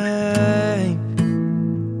alive.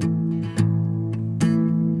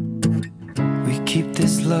 We keep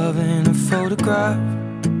this love in a photograph.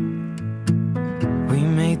 We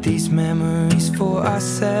made these memories for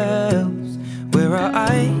ourselves, where our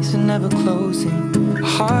eyes are never closing,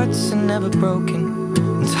 hearts are never broken,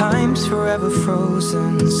 and time's forever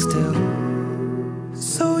frozen still.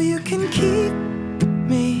 So you can keep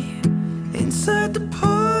me inside the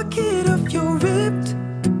pocket of your ripped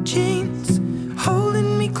jeans,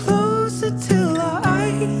 holding me closer till our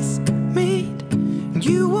eyes meet.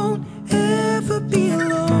 You won't ever be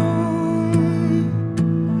alone.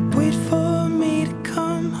 Wait for me to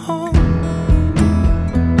come home.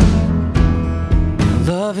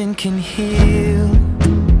 Loving can heal.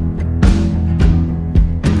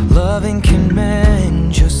 Loving can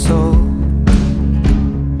mend your soul,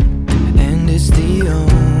 and it's the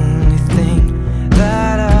only thing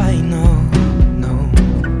that I know.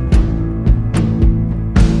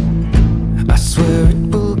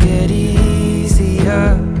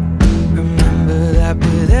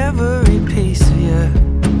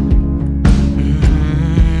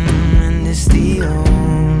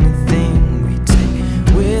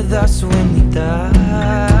 with us when we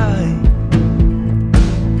die.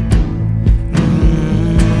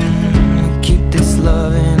 We keep this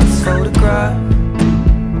love in its photograph.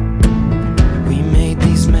 We made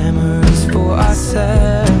these memories for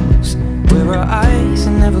ourselves, where our eyes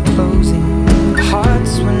are never closing,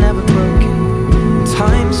 hearts were never broken,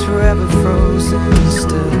 time's forever frozen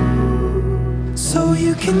still. So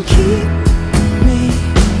you can keep me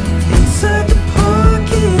inside the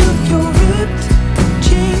pocket of your ripped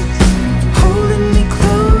jeans, holding me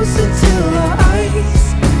closer till our eyes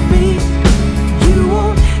meet. You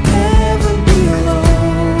won't ever be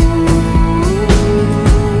alone.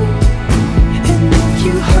 And if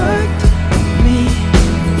you hurt me,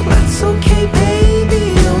 that's okay, baby.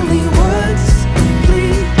 Only words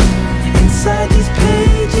bleed inside these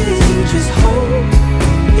pages. You just hold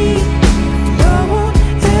me. I won't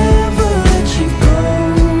ever let you go.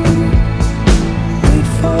 Wait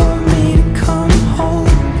for me to come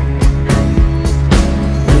home.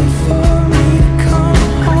 Wait for me to come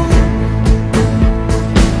home.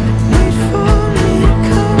 Wait for me to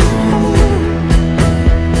come home.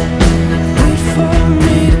 Wait for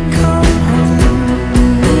me to come home.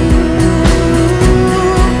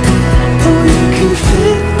 Oh, you can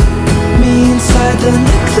fit me inside the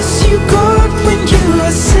necklace you got when you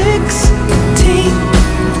were 16,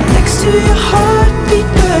 next to your heartbeat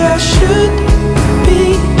where I should be.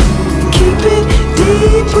 Keep it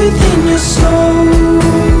deep within your soul.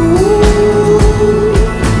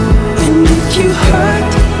 And if you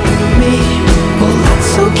hurt me, well,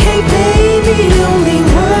 that's okay, baby. Only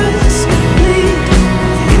words bleed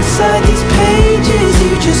inside these pages.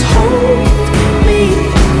 You just hold me.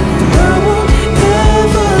 I won't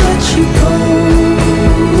ever let you go.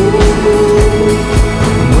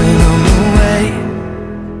 When I'm away,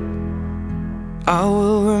 I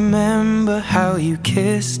will remember how you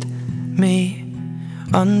kissed me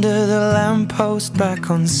under the lamppost back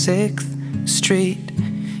on 6th Street,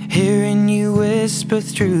 hearing you whisper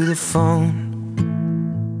through the phone,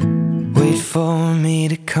 wait for me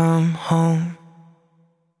to come home.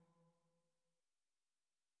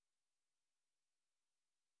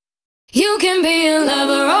 You can be a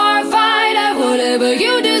lover or a fighter, whatever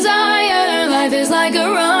you desire. Life is like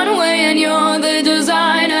a runway and you're the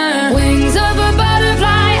designer. Wings of a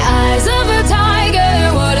butterfly, eyes of a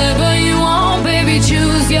tiger. Whatever you want, baby,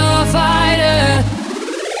 choose your fighter.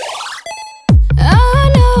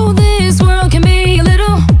 I know this world can be a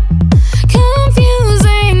little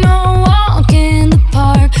confusing, no walk in the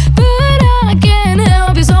park, but I can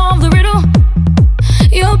help you solve the riddle.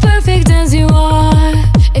 You're perfect as you are.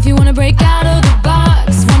 If you wanna break out of the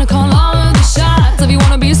box, wanna call all of the shots. If you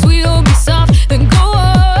wanna be sweet or be soft, then go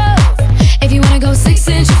off. If you wanna go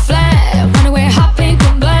 6-inch flat, wanna wear hot pink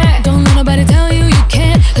or black, don't let nobody tell you you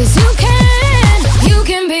can't, 'cause you can. You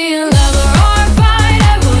can be a lover or a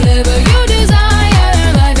fighter, whatever you desire.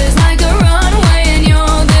 Life is like a runway and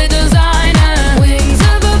you're the designer. Wings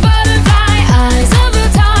of a butterfly, eyes of a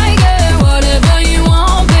tiger. Whatever you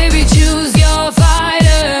want, baby, choose your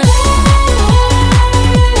fighter.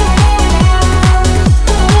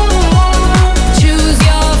 Choose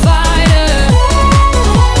your fighter.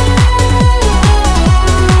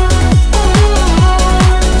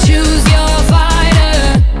 Choose your fighter.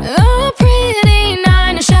 A pretty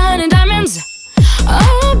night of shining diamonds, a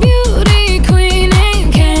beauty queen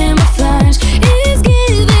in camouflage is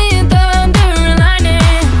giving thunder and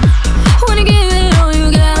lightning. Wanna give it all you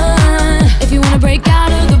got. If you wanna break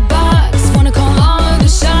out of the box, wanna call all of the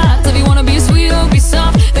shots. If you wanna be sweet or be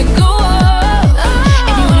soft, then go up.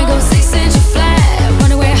 If you wanna go 6-inch flat,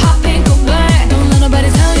 wanna wear hot pink or black, don't let nobody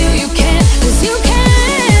tell you you can't, 'cause you can.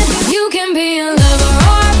 You can be a lover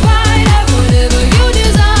or a fighter, whatever you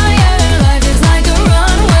desire. Life is like a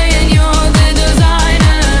runway and you're the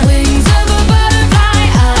designer. Wings of a butterfly,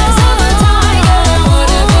 eyes of a tiger.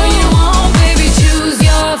 Whatever you want, baby, choose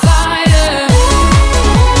your fighter.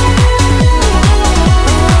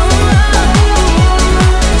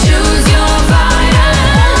 Choose your fighter.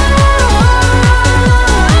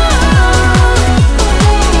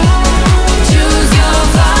 Choose your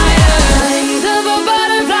fighter. Wings of a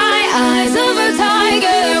butterfly, eyes of a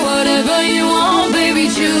tiger. Whatever you want, baby,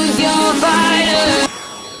 choose your fighter.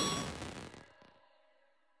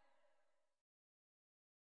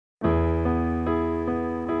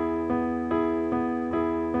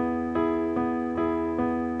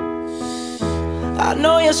 I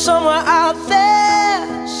know you're somewhere out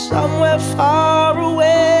there, somewhere far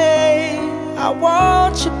away. I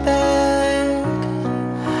want you back.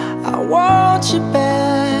 I want you back.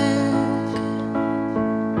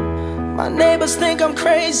 My neighbors think I'm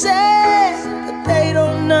crazy, but they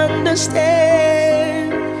don't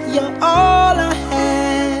understand.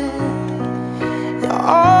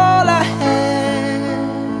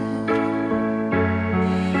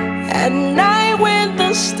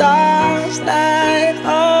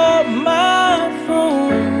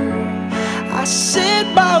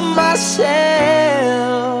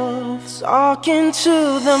 myself, talking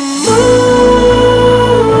to the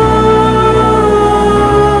moon,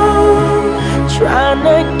 trying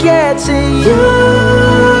to get to you.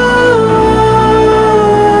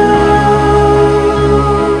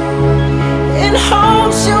 In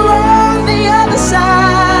hopes you're on the other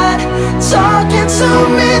side, talking to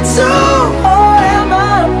me too. Or am I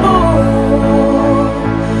a fool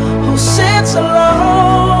who sits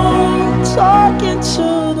alone, talking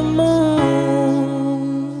to the moon?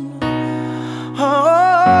 Oh,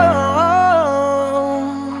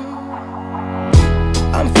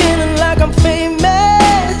 I'm feeling like I'm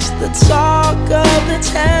famous, the talk of the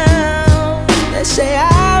town. They say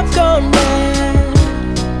I've gone mad,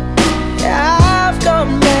 yeah, I've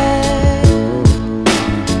gone mad,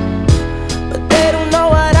 but they don't know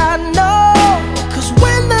what I know. 'Cause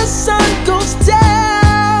when the sun goes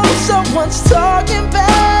down, someone's talking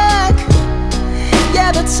back. Yeah,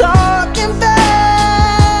 they're talking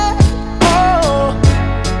back. Oh,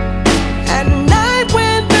 at night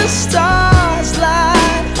when the stars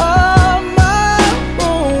light up my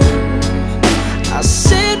room, I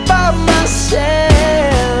sit by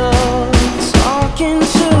myself, talking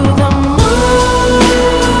to the moon,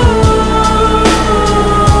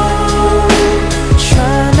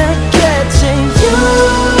 trying to get to you.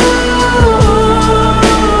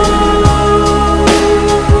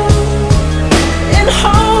 In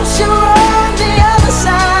hopes you're on the other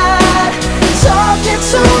side, talking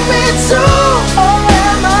to me too. Or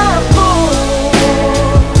am I a fool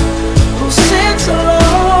who sits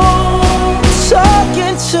alone,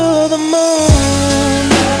 talking to the moon?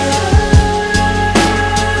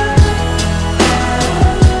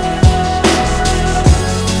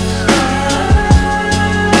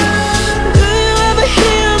 Do you ever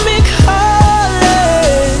hear me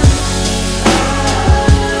calling?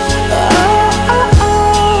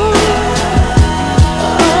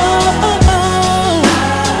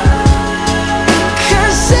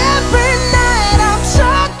 Cause every night I'm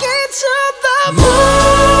talking to the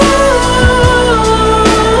moon,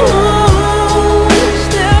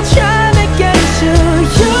 still trying to get to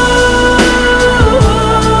you.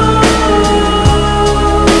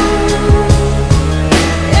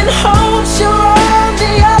 In hopes you're on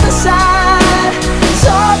the other side,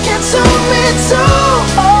 talking to me too.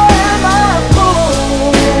 Or am I a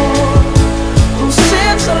fool who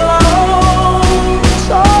sits alone,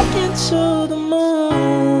 talking to the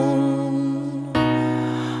moon?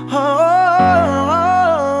 Oh,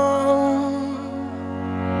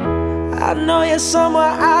 I know you're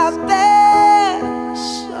somewhere out there,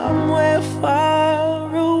 somewhere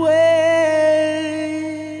far away.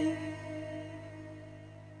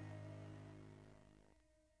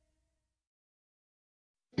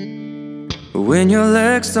 When your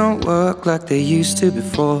legs don't work like they used to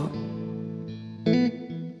before,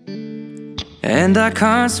 and I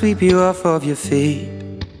can't sweep you off of your feet,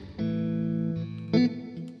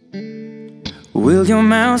 will your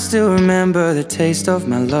mouth still remember the taste of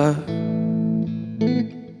my love?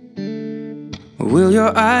 Will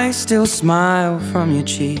your eyes still smile from your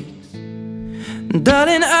cheeks?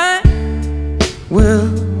 Darling, I will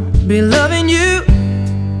be loving you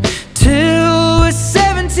till we're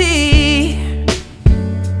 70.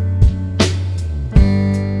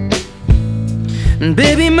 And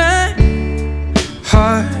baby, my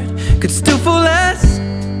heart could still fall as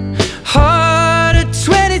hard at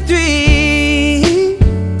 23.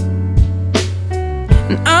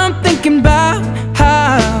 And I'm thinking about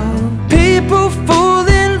how people fall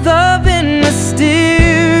in love in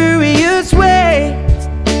mysterious ways.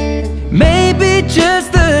 Maybe just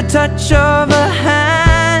the touch of a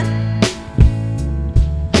hand.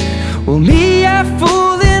 Well, me, I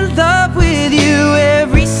fall in love with you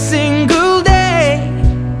every single day,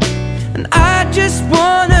 and I just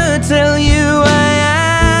wanna tell you I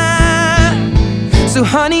am. So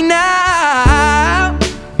honey, now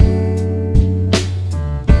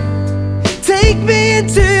take me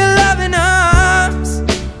into your loving arms,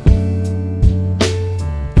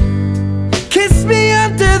 kiss me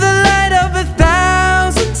under the light of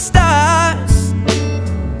 1,000 stars,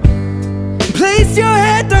 place your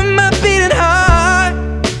head on my beating heart.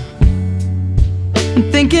 I'm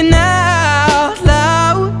thinking out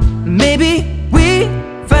loud, maybe we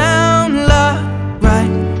found love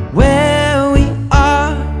right where we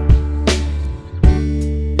are.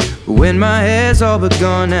 When my hair's all but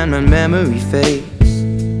gone and my memory fades,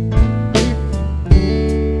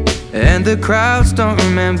 and the crowds don't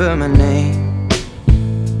remember my name,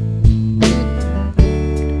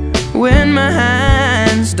 when my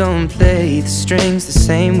hands don't play the strings the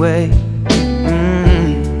same way,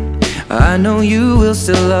 I know you will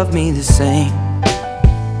still love me the same.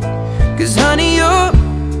 'Cause honey, your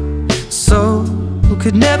soul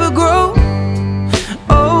could never grow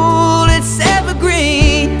old, it's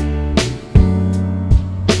evergreen.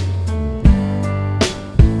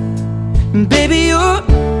 And baby, your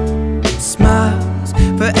smile's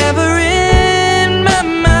forever in my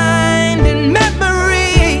mind and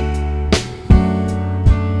memory.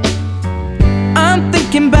 I'm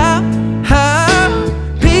thinking about how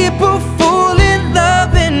people fall in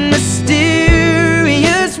love in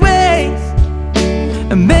mysterious ways,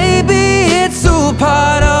 and maybe it's all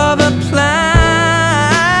part of a plan.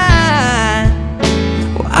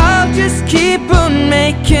 Well, I'll just keep on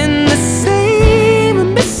making the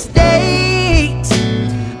same mistakes,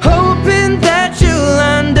 hoping that you'll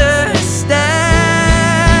understand.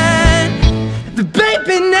 But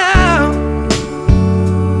baby, now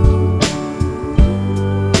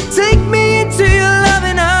take me into your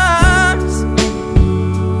loving arms,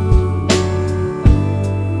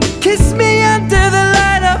 kiss me under the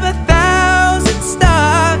light of 1,000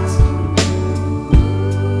 stars,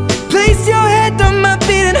 place your head on my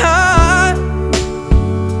beating heart.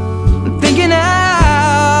 I'm thinking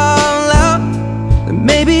out loud that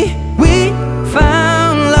maybe we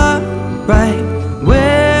found love right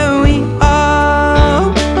where we are.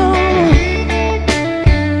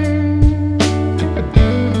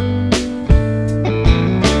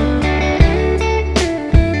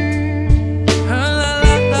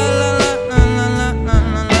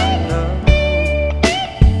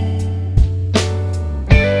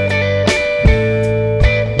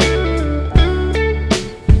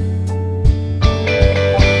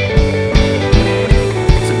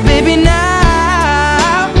 So baby,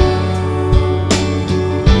 now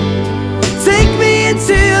take me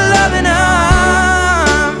into your loving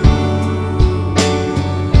arms,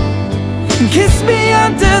 kiss me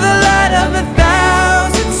under the light of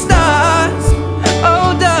 1,000 stars. Oh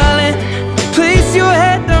darling, place your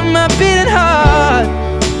head on my beating heart.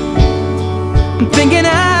 I'm thinking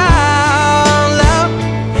out loud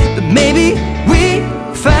that maybe we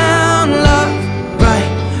found love right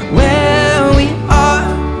where we are.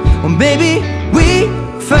 Well, maybe we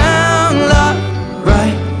found love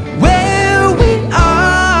right where we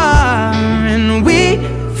are, and we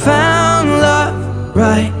found love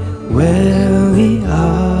right where we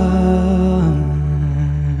are.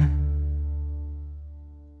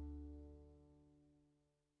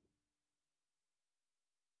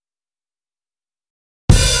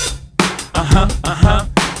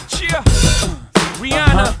 Cheer.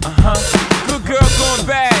 Rihanna. Good girl going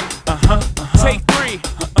bad. Take 3.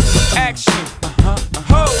 Action.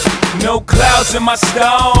 Ho. No clouds in my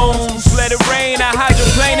stones. Let it rain. I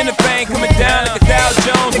hydroplane in the bank. Coming down like a Dow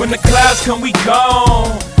Jones. When the clouds come, we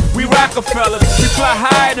gone. We Rockefellers. We fly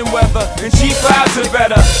higher than weather. And G5s are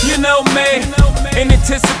better. You know me. In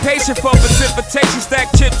anticipation for precipitation. Stack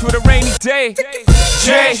chips with a rainy day.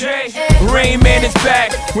 Jay. Rain Man is back.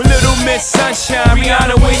 With Little Miss Sunshine.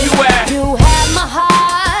 Rihanna, where you at? You have my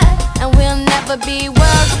heart, and we'll never be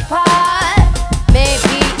worlds apart.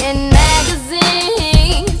 Maybe in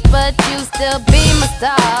magazines, but you still be my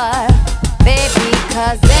star. Baby,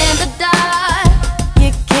 'cause in the dark,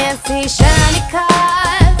 you can't see shiny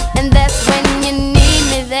cars, and that's when you need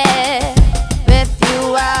me there. With you,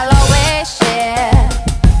 I'll always share.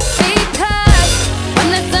 Because when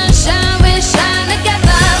the sunshine, we shine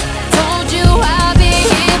together. Told you I'll be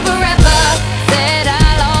here forever. Said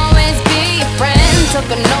I'll always be your friend. Took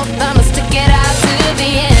an oath, I'ma stick it out to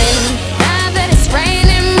the end. Now that it's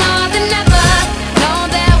raining more than ever, know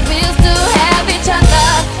that we'll still have each other.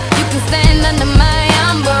 You can stand under my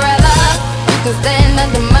umbrella. You can stand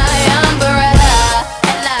under my umbrella.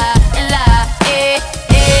 Ella, Ella, eh,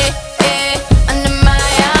 eh, eh. Under my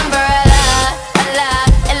umbrella. Ella,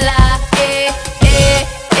 Ella, eh, eh,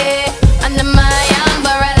 eh. Under my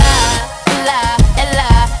umbrella. Ella,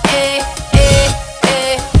 Ella, eh, eh,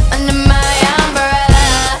 eh. Under my umbrella.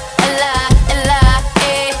 Ella, Ella,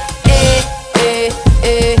 eh,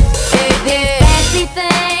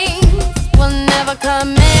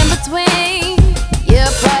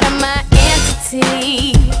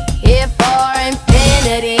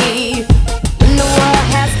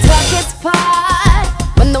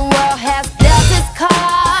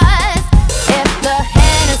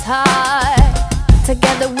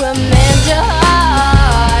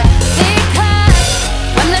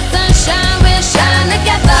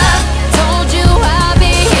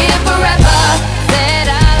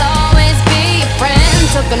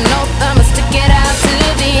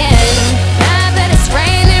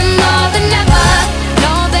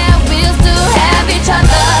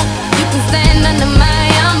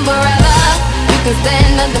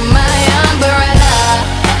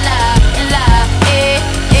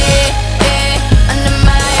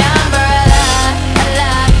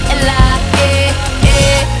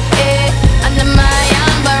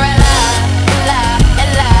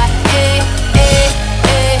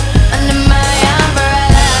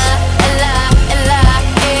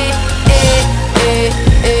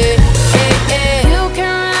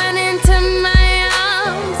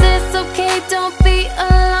 don't be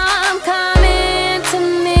alarmed, come into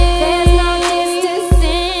me. There's no distance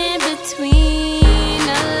in between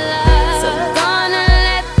us. So gonna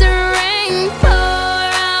let the rain pour.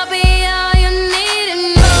 I'll be all you need and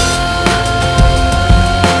more.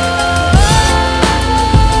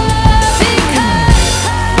 Because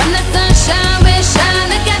when the sunshine, we shine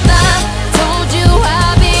together. Told you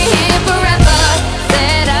I'll be here forever.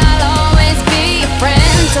 Said I'll always be your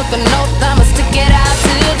friend. Took an oath, I'ma stick it out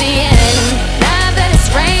to the end. Now that it's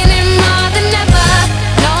raining more than ever,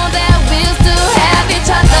 know that we'll still have each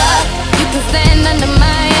other. You can stand under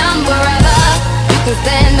my umbrella. You can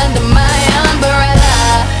stand under my umbrella.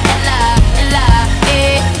 Ella, Ella,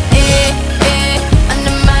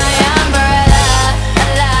 under my umbrella.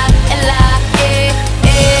 Ella, Ella,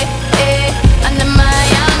 under my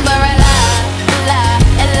umbrella. Ella,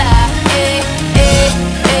 Ella,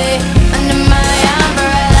 under my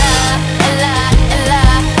umbrella. Ella, Ella,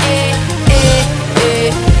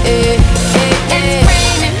 it's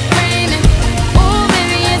raining, raining. Oh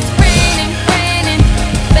baby, it's raining, raining.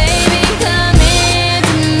 Baby, come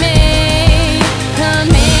into me,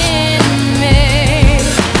 come into me.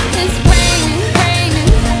 It's raining, raining.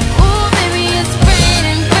 Oh baby, it's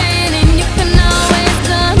raining, raining. You can always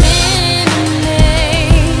come into me,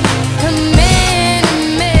 come into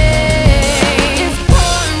me. It's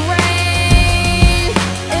pouring rain,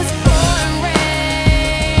 it's pouring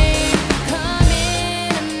rain. Come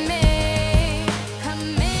into me,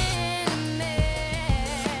 come into me.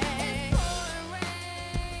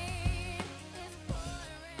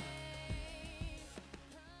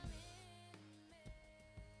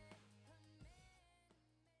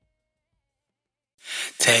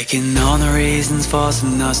 Taking on the reasons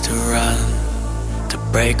forcing us to run, to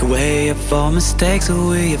break away of all mistakes that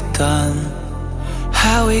we have done.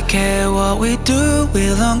 How we care what we do,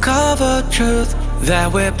 we'll uncover truth,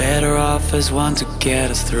 that we're better off as one to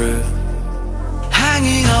get us through.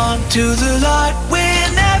 Hanging on to the light,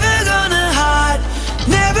 we're never gonna hide,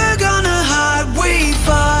 never gonna hide, we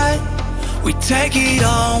fight. We take it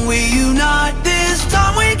on, we unite, this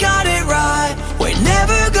time we got it right. We're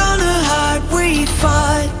never gonna hide, we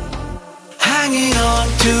fight. Hanging on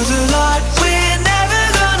to the light, we're never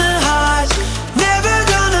gonna hide, never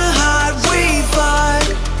gonna hide, we fight.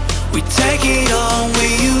 We take it on, we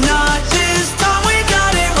unite, this time we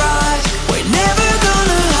got it right. We're never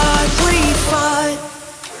gonna hide, we fight.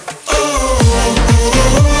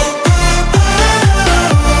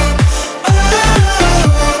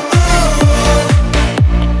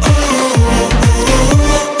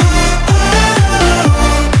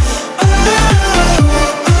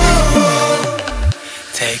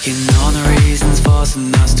 Taking on the reasons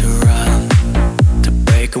forcing us to run, to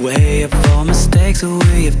break away of all mistakes that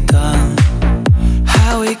we have done.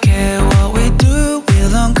 How we care what we do,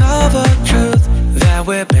 we'll uncover truth, that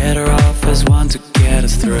we're better off as one to get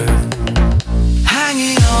us through.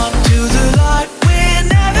 Hanging on to the light, we're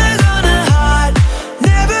never gonna hide,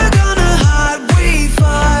 never gonna hide, we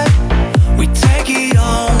fight. We take it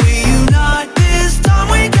on, we unite, this time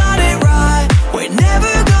we got it right. We're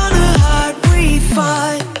never gonna hide, we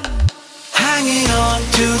fight. Hanging on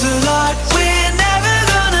to the light, we're never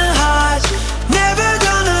gonna hide, never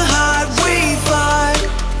gonna hide, we fight.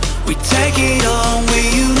 We take it on, we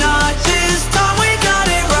unite, this time we got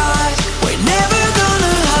it right. We're never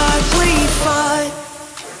gonna hide, we fight.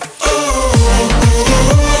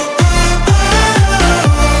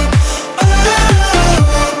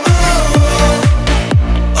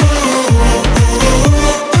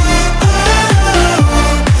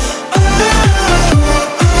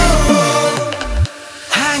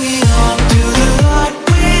 Hanging on to the light,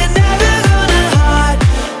 we're never gonna hide,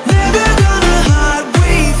 never gonna hide,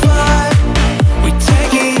 we fight. We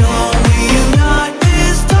take it on, we unite,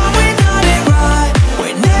 this time we got it right.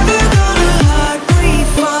 We're never gonna hide, we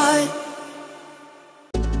fight.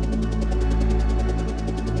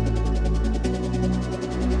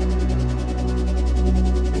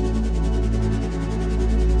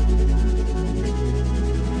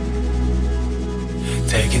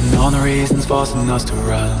 Taking on the reasons forcing us to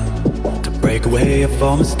run, to break away of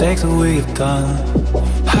all mistakes that we have done.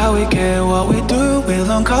 How we care what we do,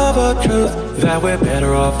 we'll uncover truth, that we're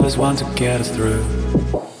better off as one to get us through.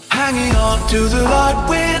 Hanging on to the light,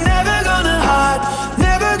 we're never gonna hide,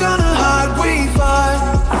 never gonna hide, we fight.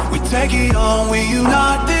 We take it on, we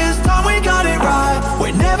unite, this time we got it right.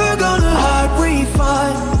 We're never gonna hide, we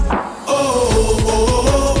fight. Oh,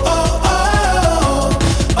 oh, oh, oh,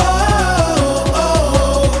 oh.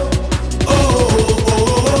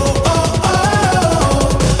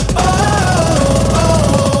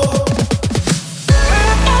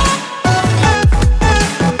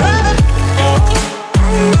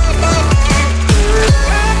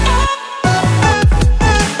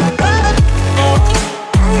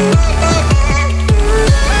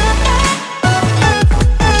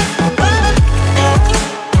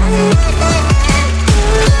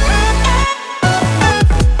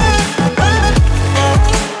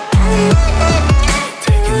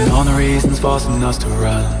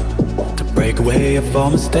 away of all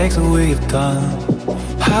mistakes that we have done.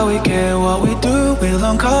 How we get what we do, we'll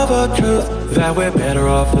uncover truth, that we're better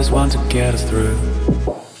off as one to get us through.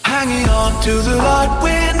 Hanging on to the light,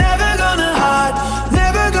 we're never gonna hide,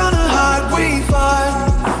 never gonna hide, we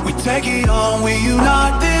fight. We take it on, we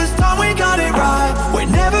unite, this time we got it right. We're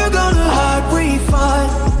never gonna hide, we fight.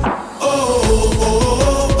 Oh, oh,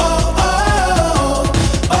 oh, oh,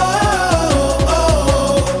 oh, oh.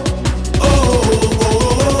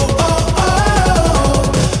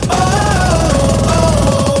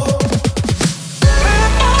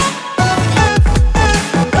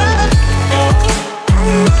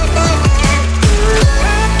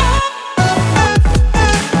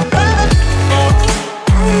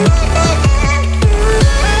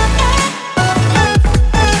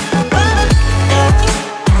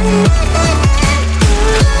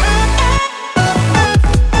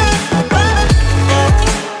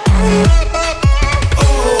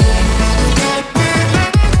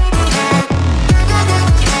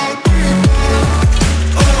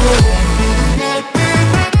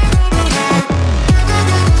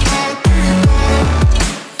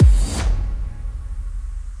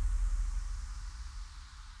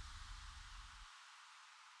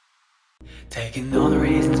 Taking all the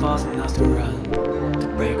reasons forcing us to run, to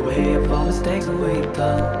break away of all mistakes that we've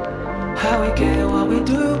done. How we get what we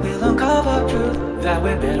do, we'll uncover truth, that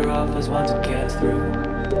we're better off as one to get us through.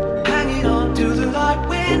 Hanging on to the light,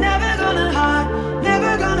 we're never gonna hide,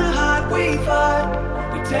 never gonna hide, we fight.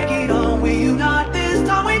 We take it on, we unite, this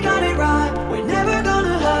time we got it right. We're never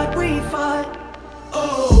gonna hide, we fight.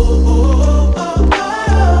 Oh, oh, oh, oh, oh.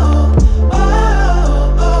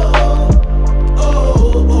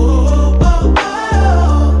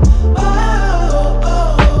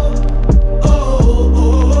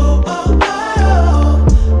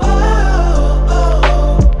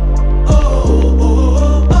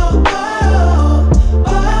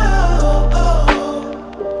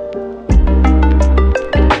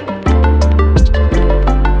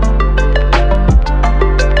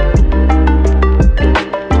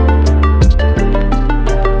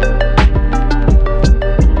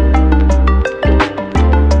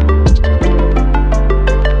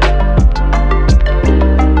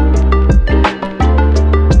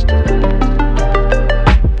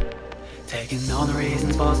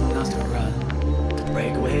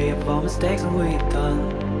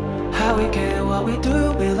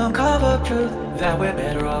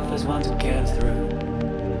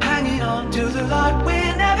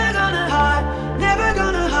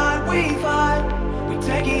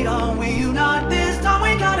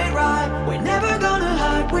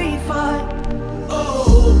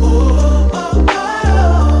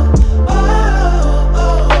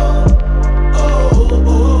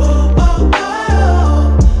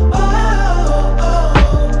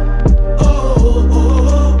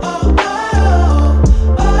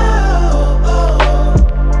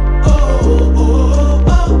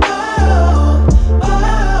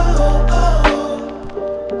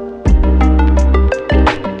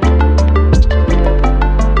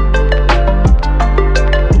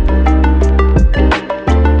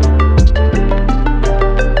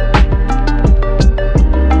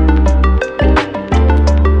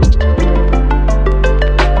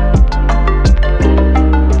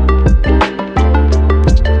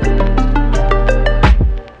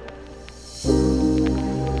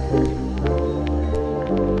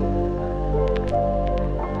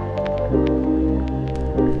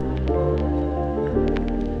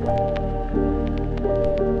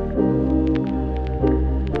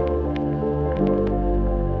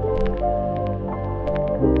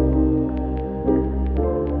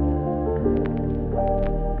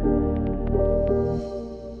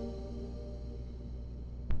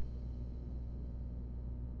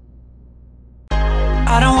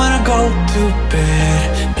 I don't wanna go to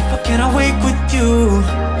bed if I can't awake with you.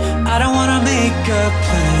 I don't wanna make a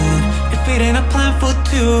plan if it ain't a plan for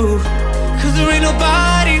two. Cause there ain't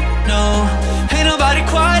nobody, no, ain't nobody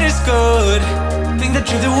quite as good. Think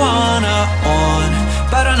that you're the one I want,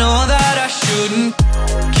 but I know that I shouldn't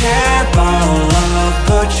care about love,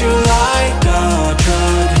 but you like a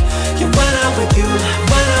drug. Yeah, when I'm with you,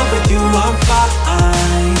 I'm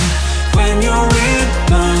fine. When you're in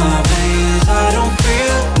my veins, I don't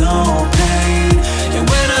feel no pain. Yeah,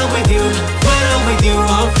 when I'm with you,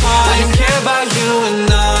 I'm fine. I just care about you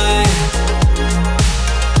and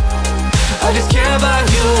I just care about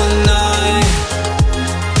you and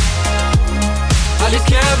I just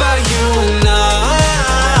care about you and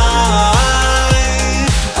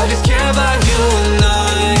I just care about you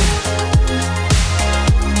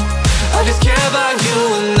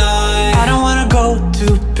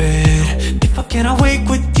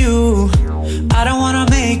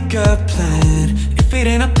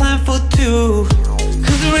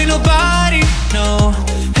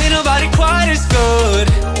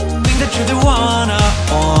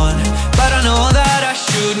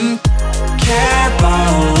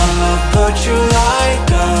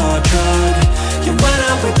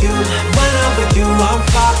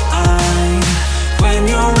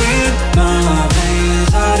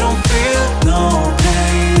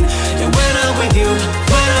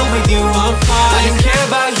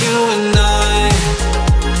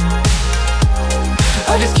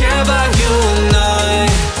care about you and I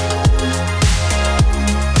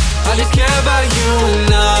just care about you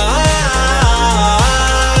and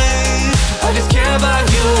I just care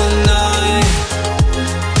about you and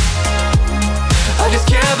I just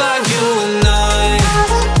care about you and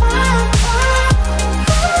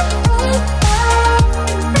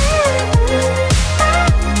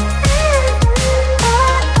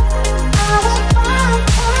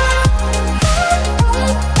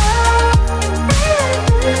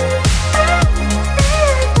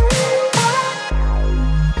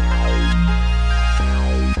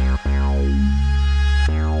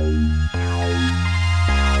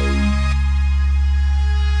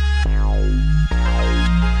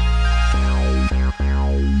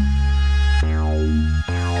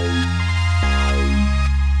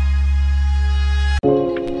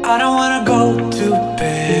I don't wanna go to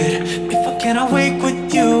bed if I can't awake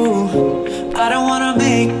with you. I don't wanna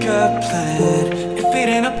make a plan if it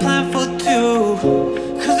ain't a plan for two.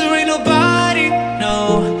 Cause there ain't nobody,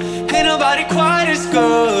 no, ain't nobody quite as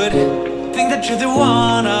good. Think that you're the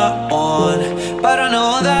one I want, but I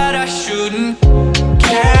know that I shouldn't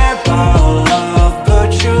care about love,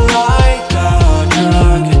 but you like a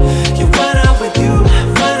drug. You went out with you,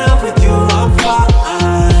 I'm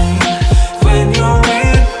fine. When you're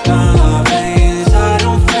in my veins, I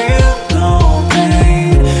don't feel no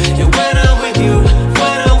pain. You went out with you,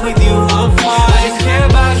 I'm fine. I just care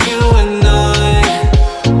about you and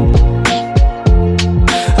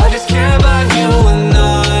I just care about you and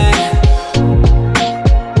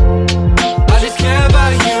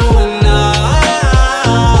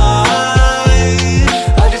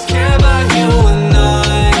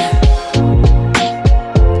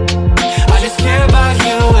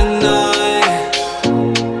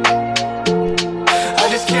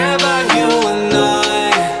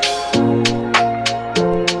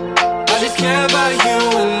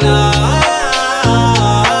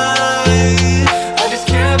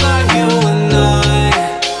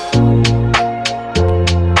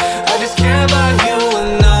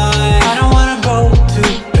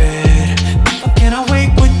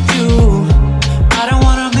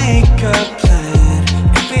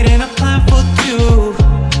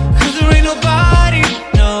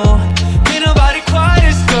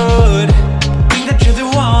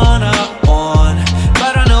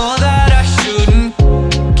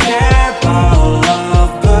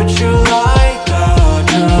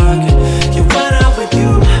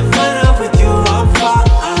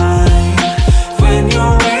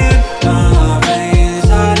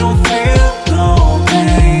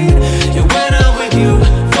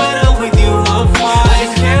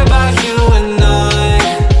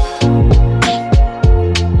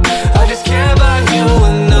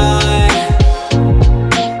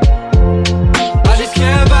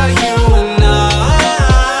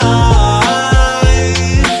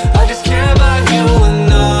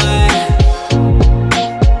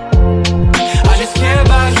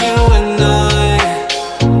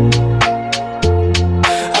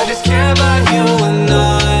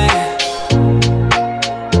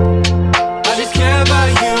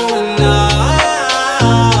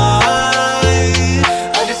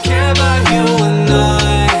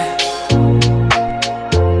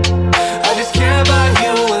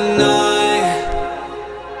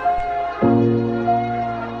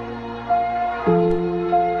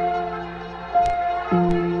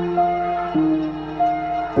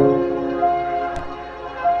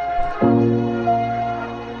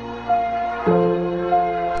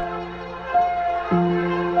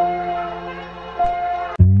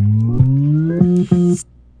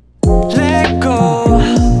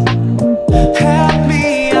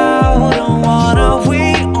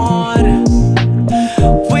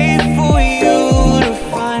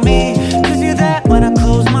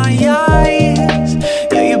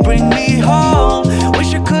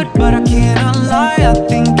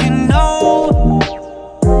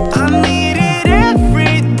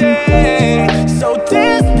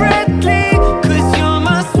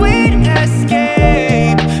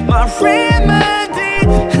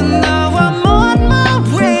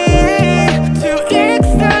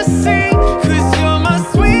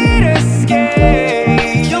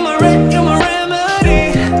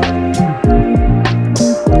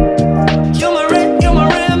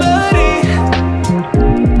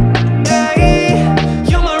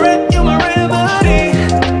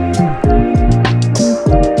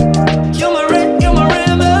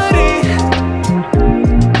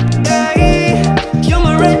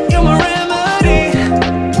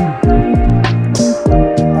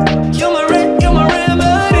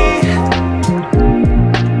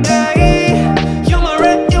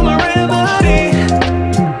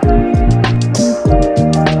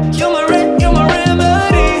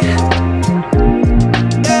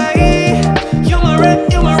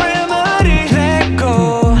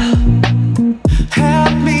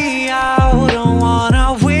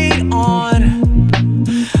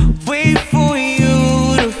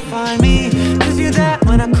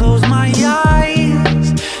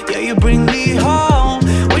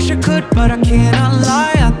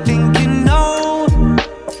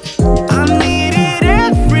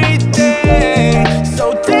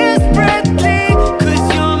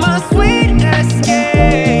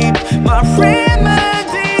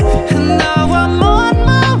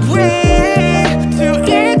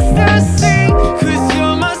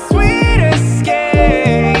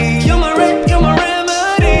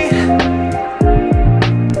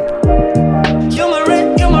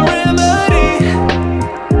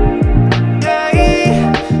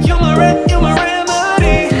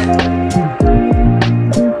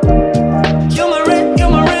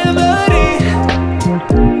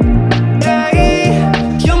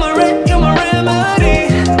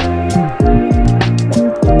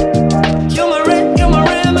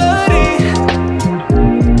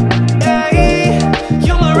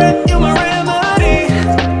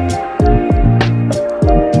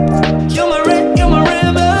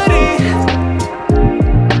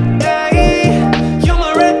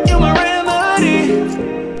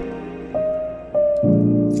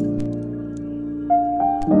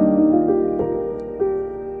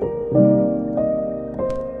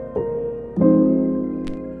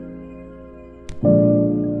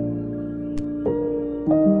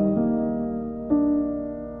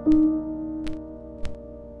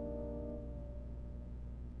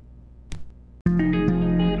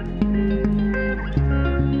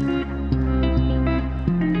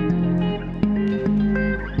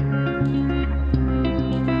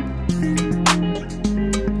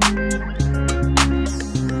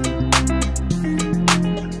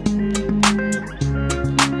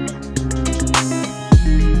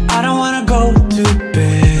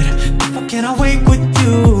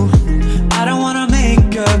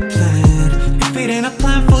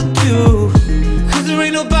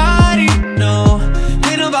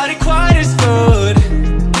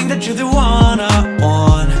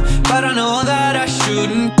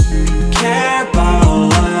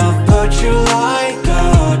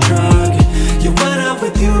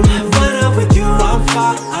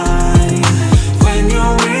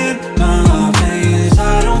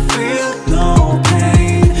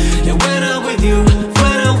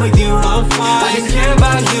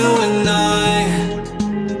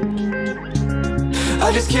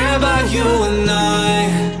care about you and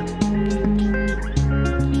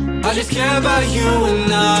I just care about you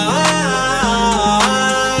and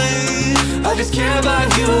I just care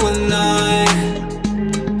about you and I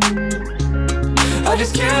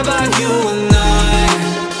just care about you and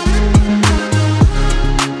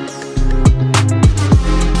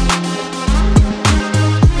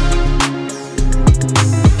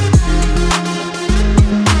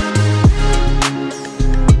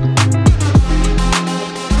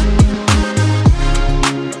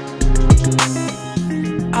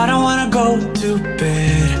I don't wanna go to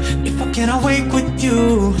bed if I can't awake with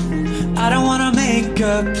you. I don't wanna make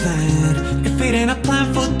a plan if it ain't a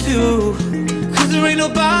plan for two. Cause there ain't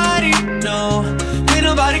nobody, no, ain't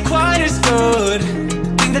nobody quite as good.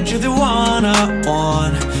 Think that you're the one I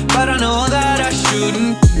want, but I know that I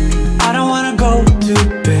shouldn't. I don't wanna go to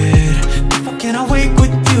bed if I can't awake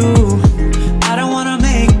with you. I don't wanna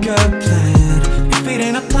make a plan if it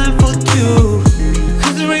ain't a plan for two.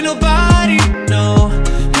 Cause there ain't nobody, no,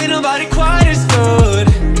 ain't nobody quite as good.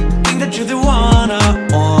 Think that you're the one I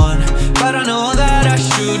want, but I know that I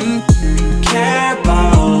shouldn't care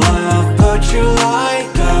about love, but you like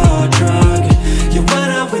a drug. You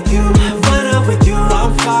went up with you,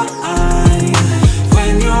 I'm fine.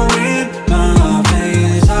 When you're in my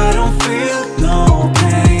veins, I don't feel no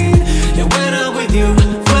pain. You went up with you,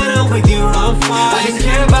 I'm fine. I just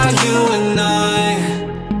care about you and I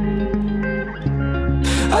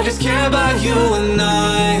just care about you and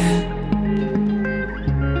I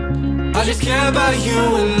just care about you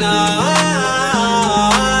and I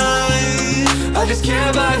just care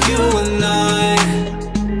about you and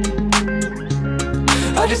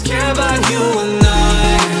I just care about you and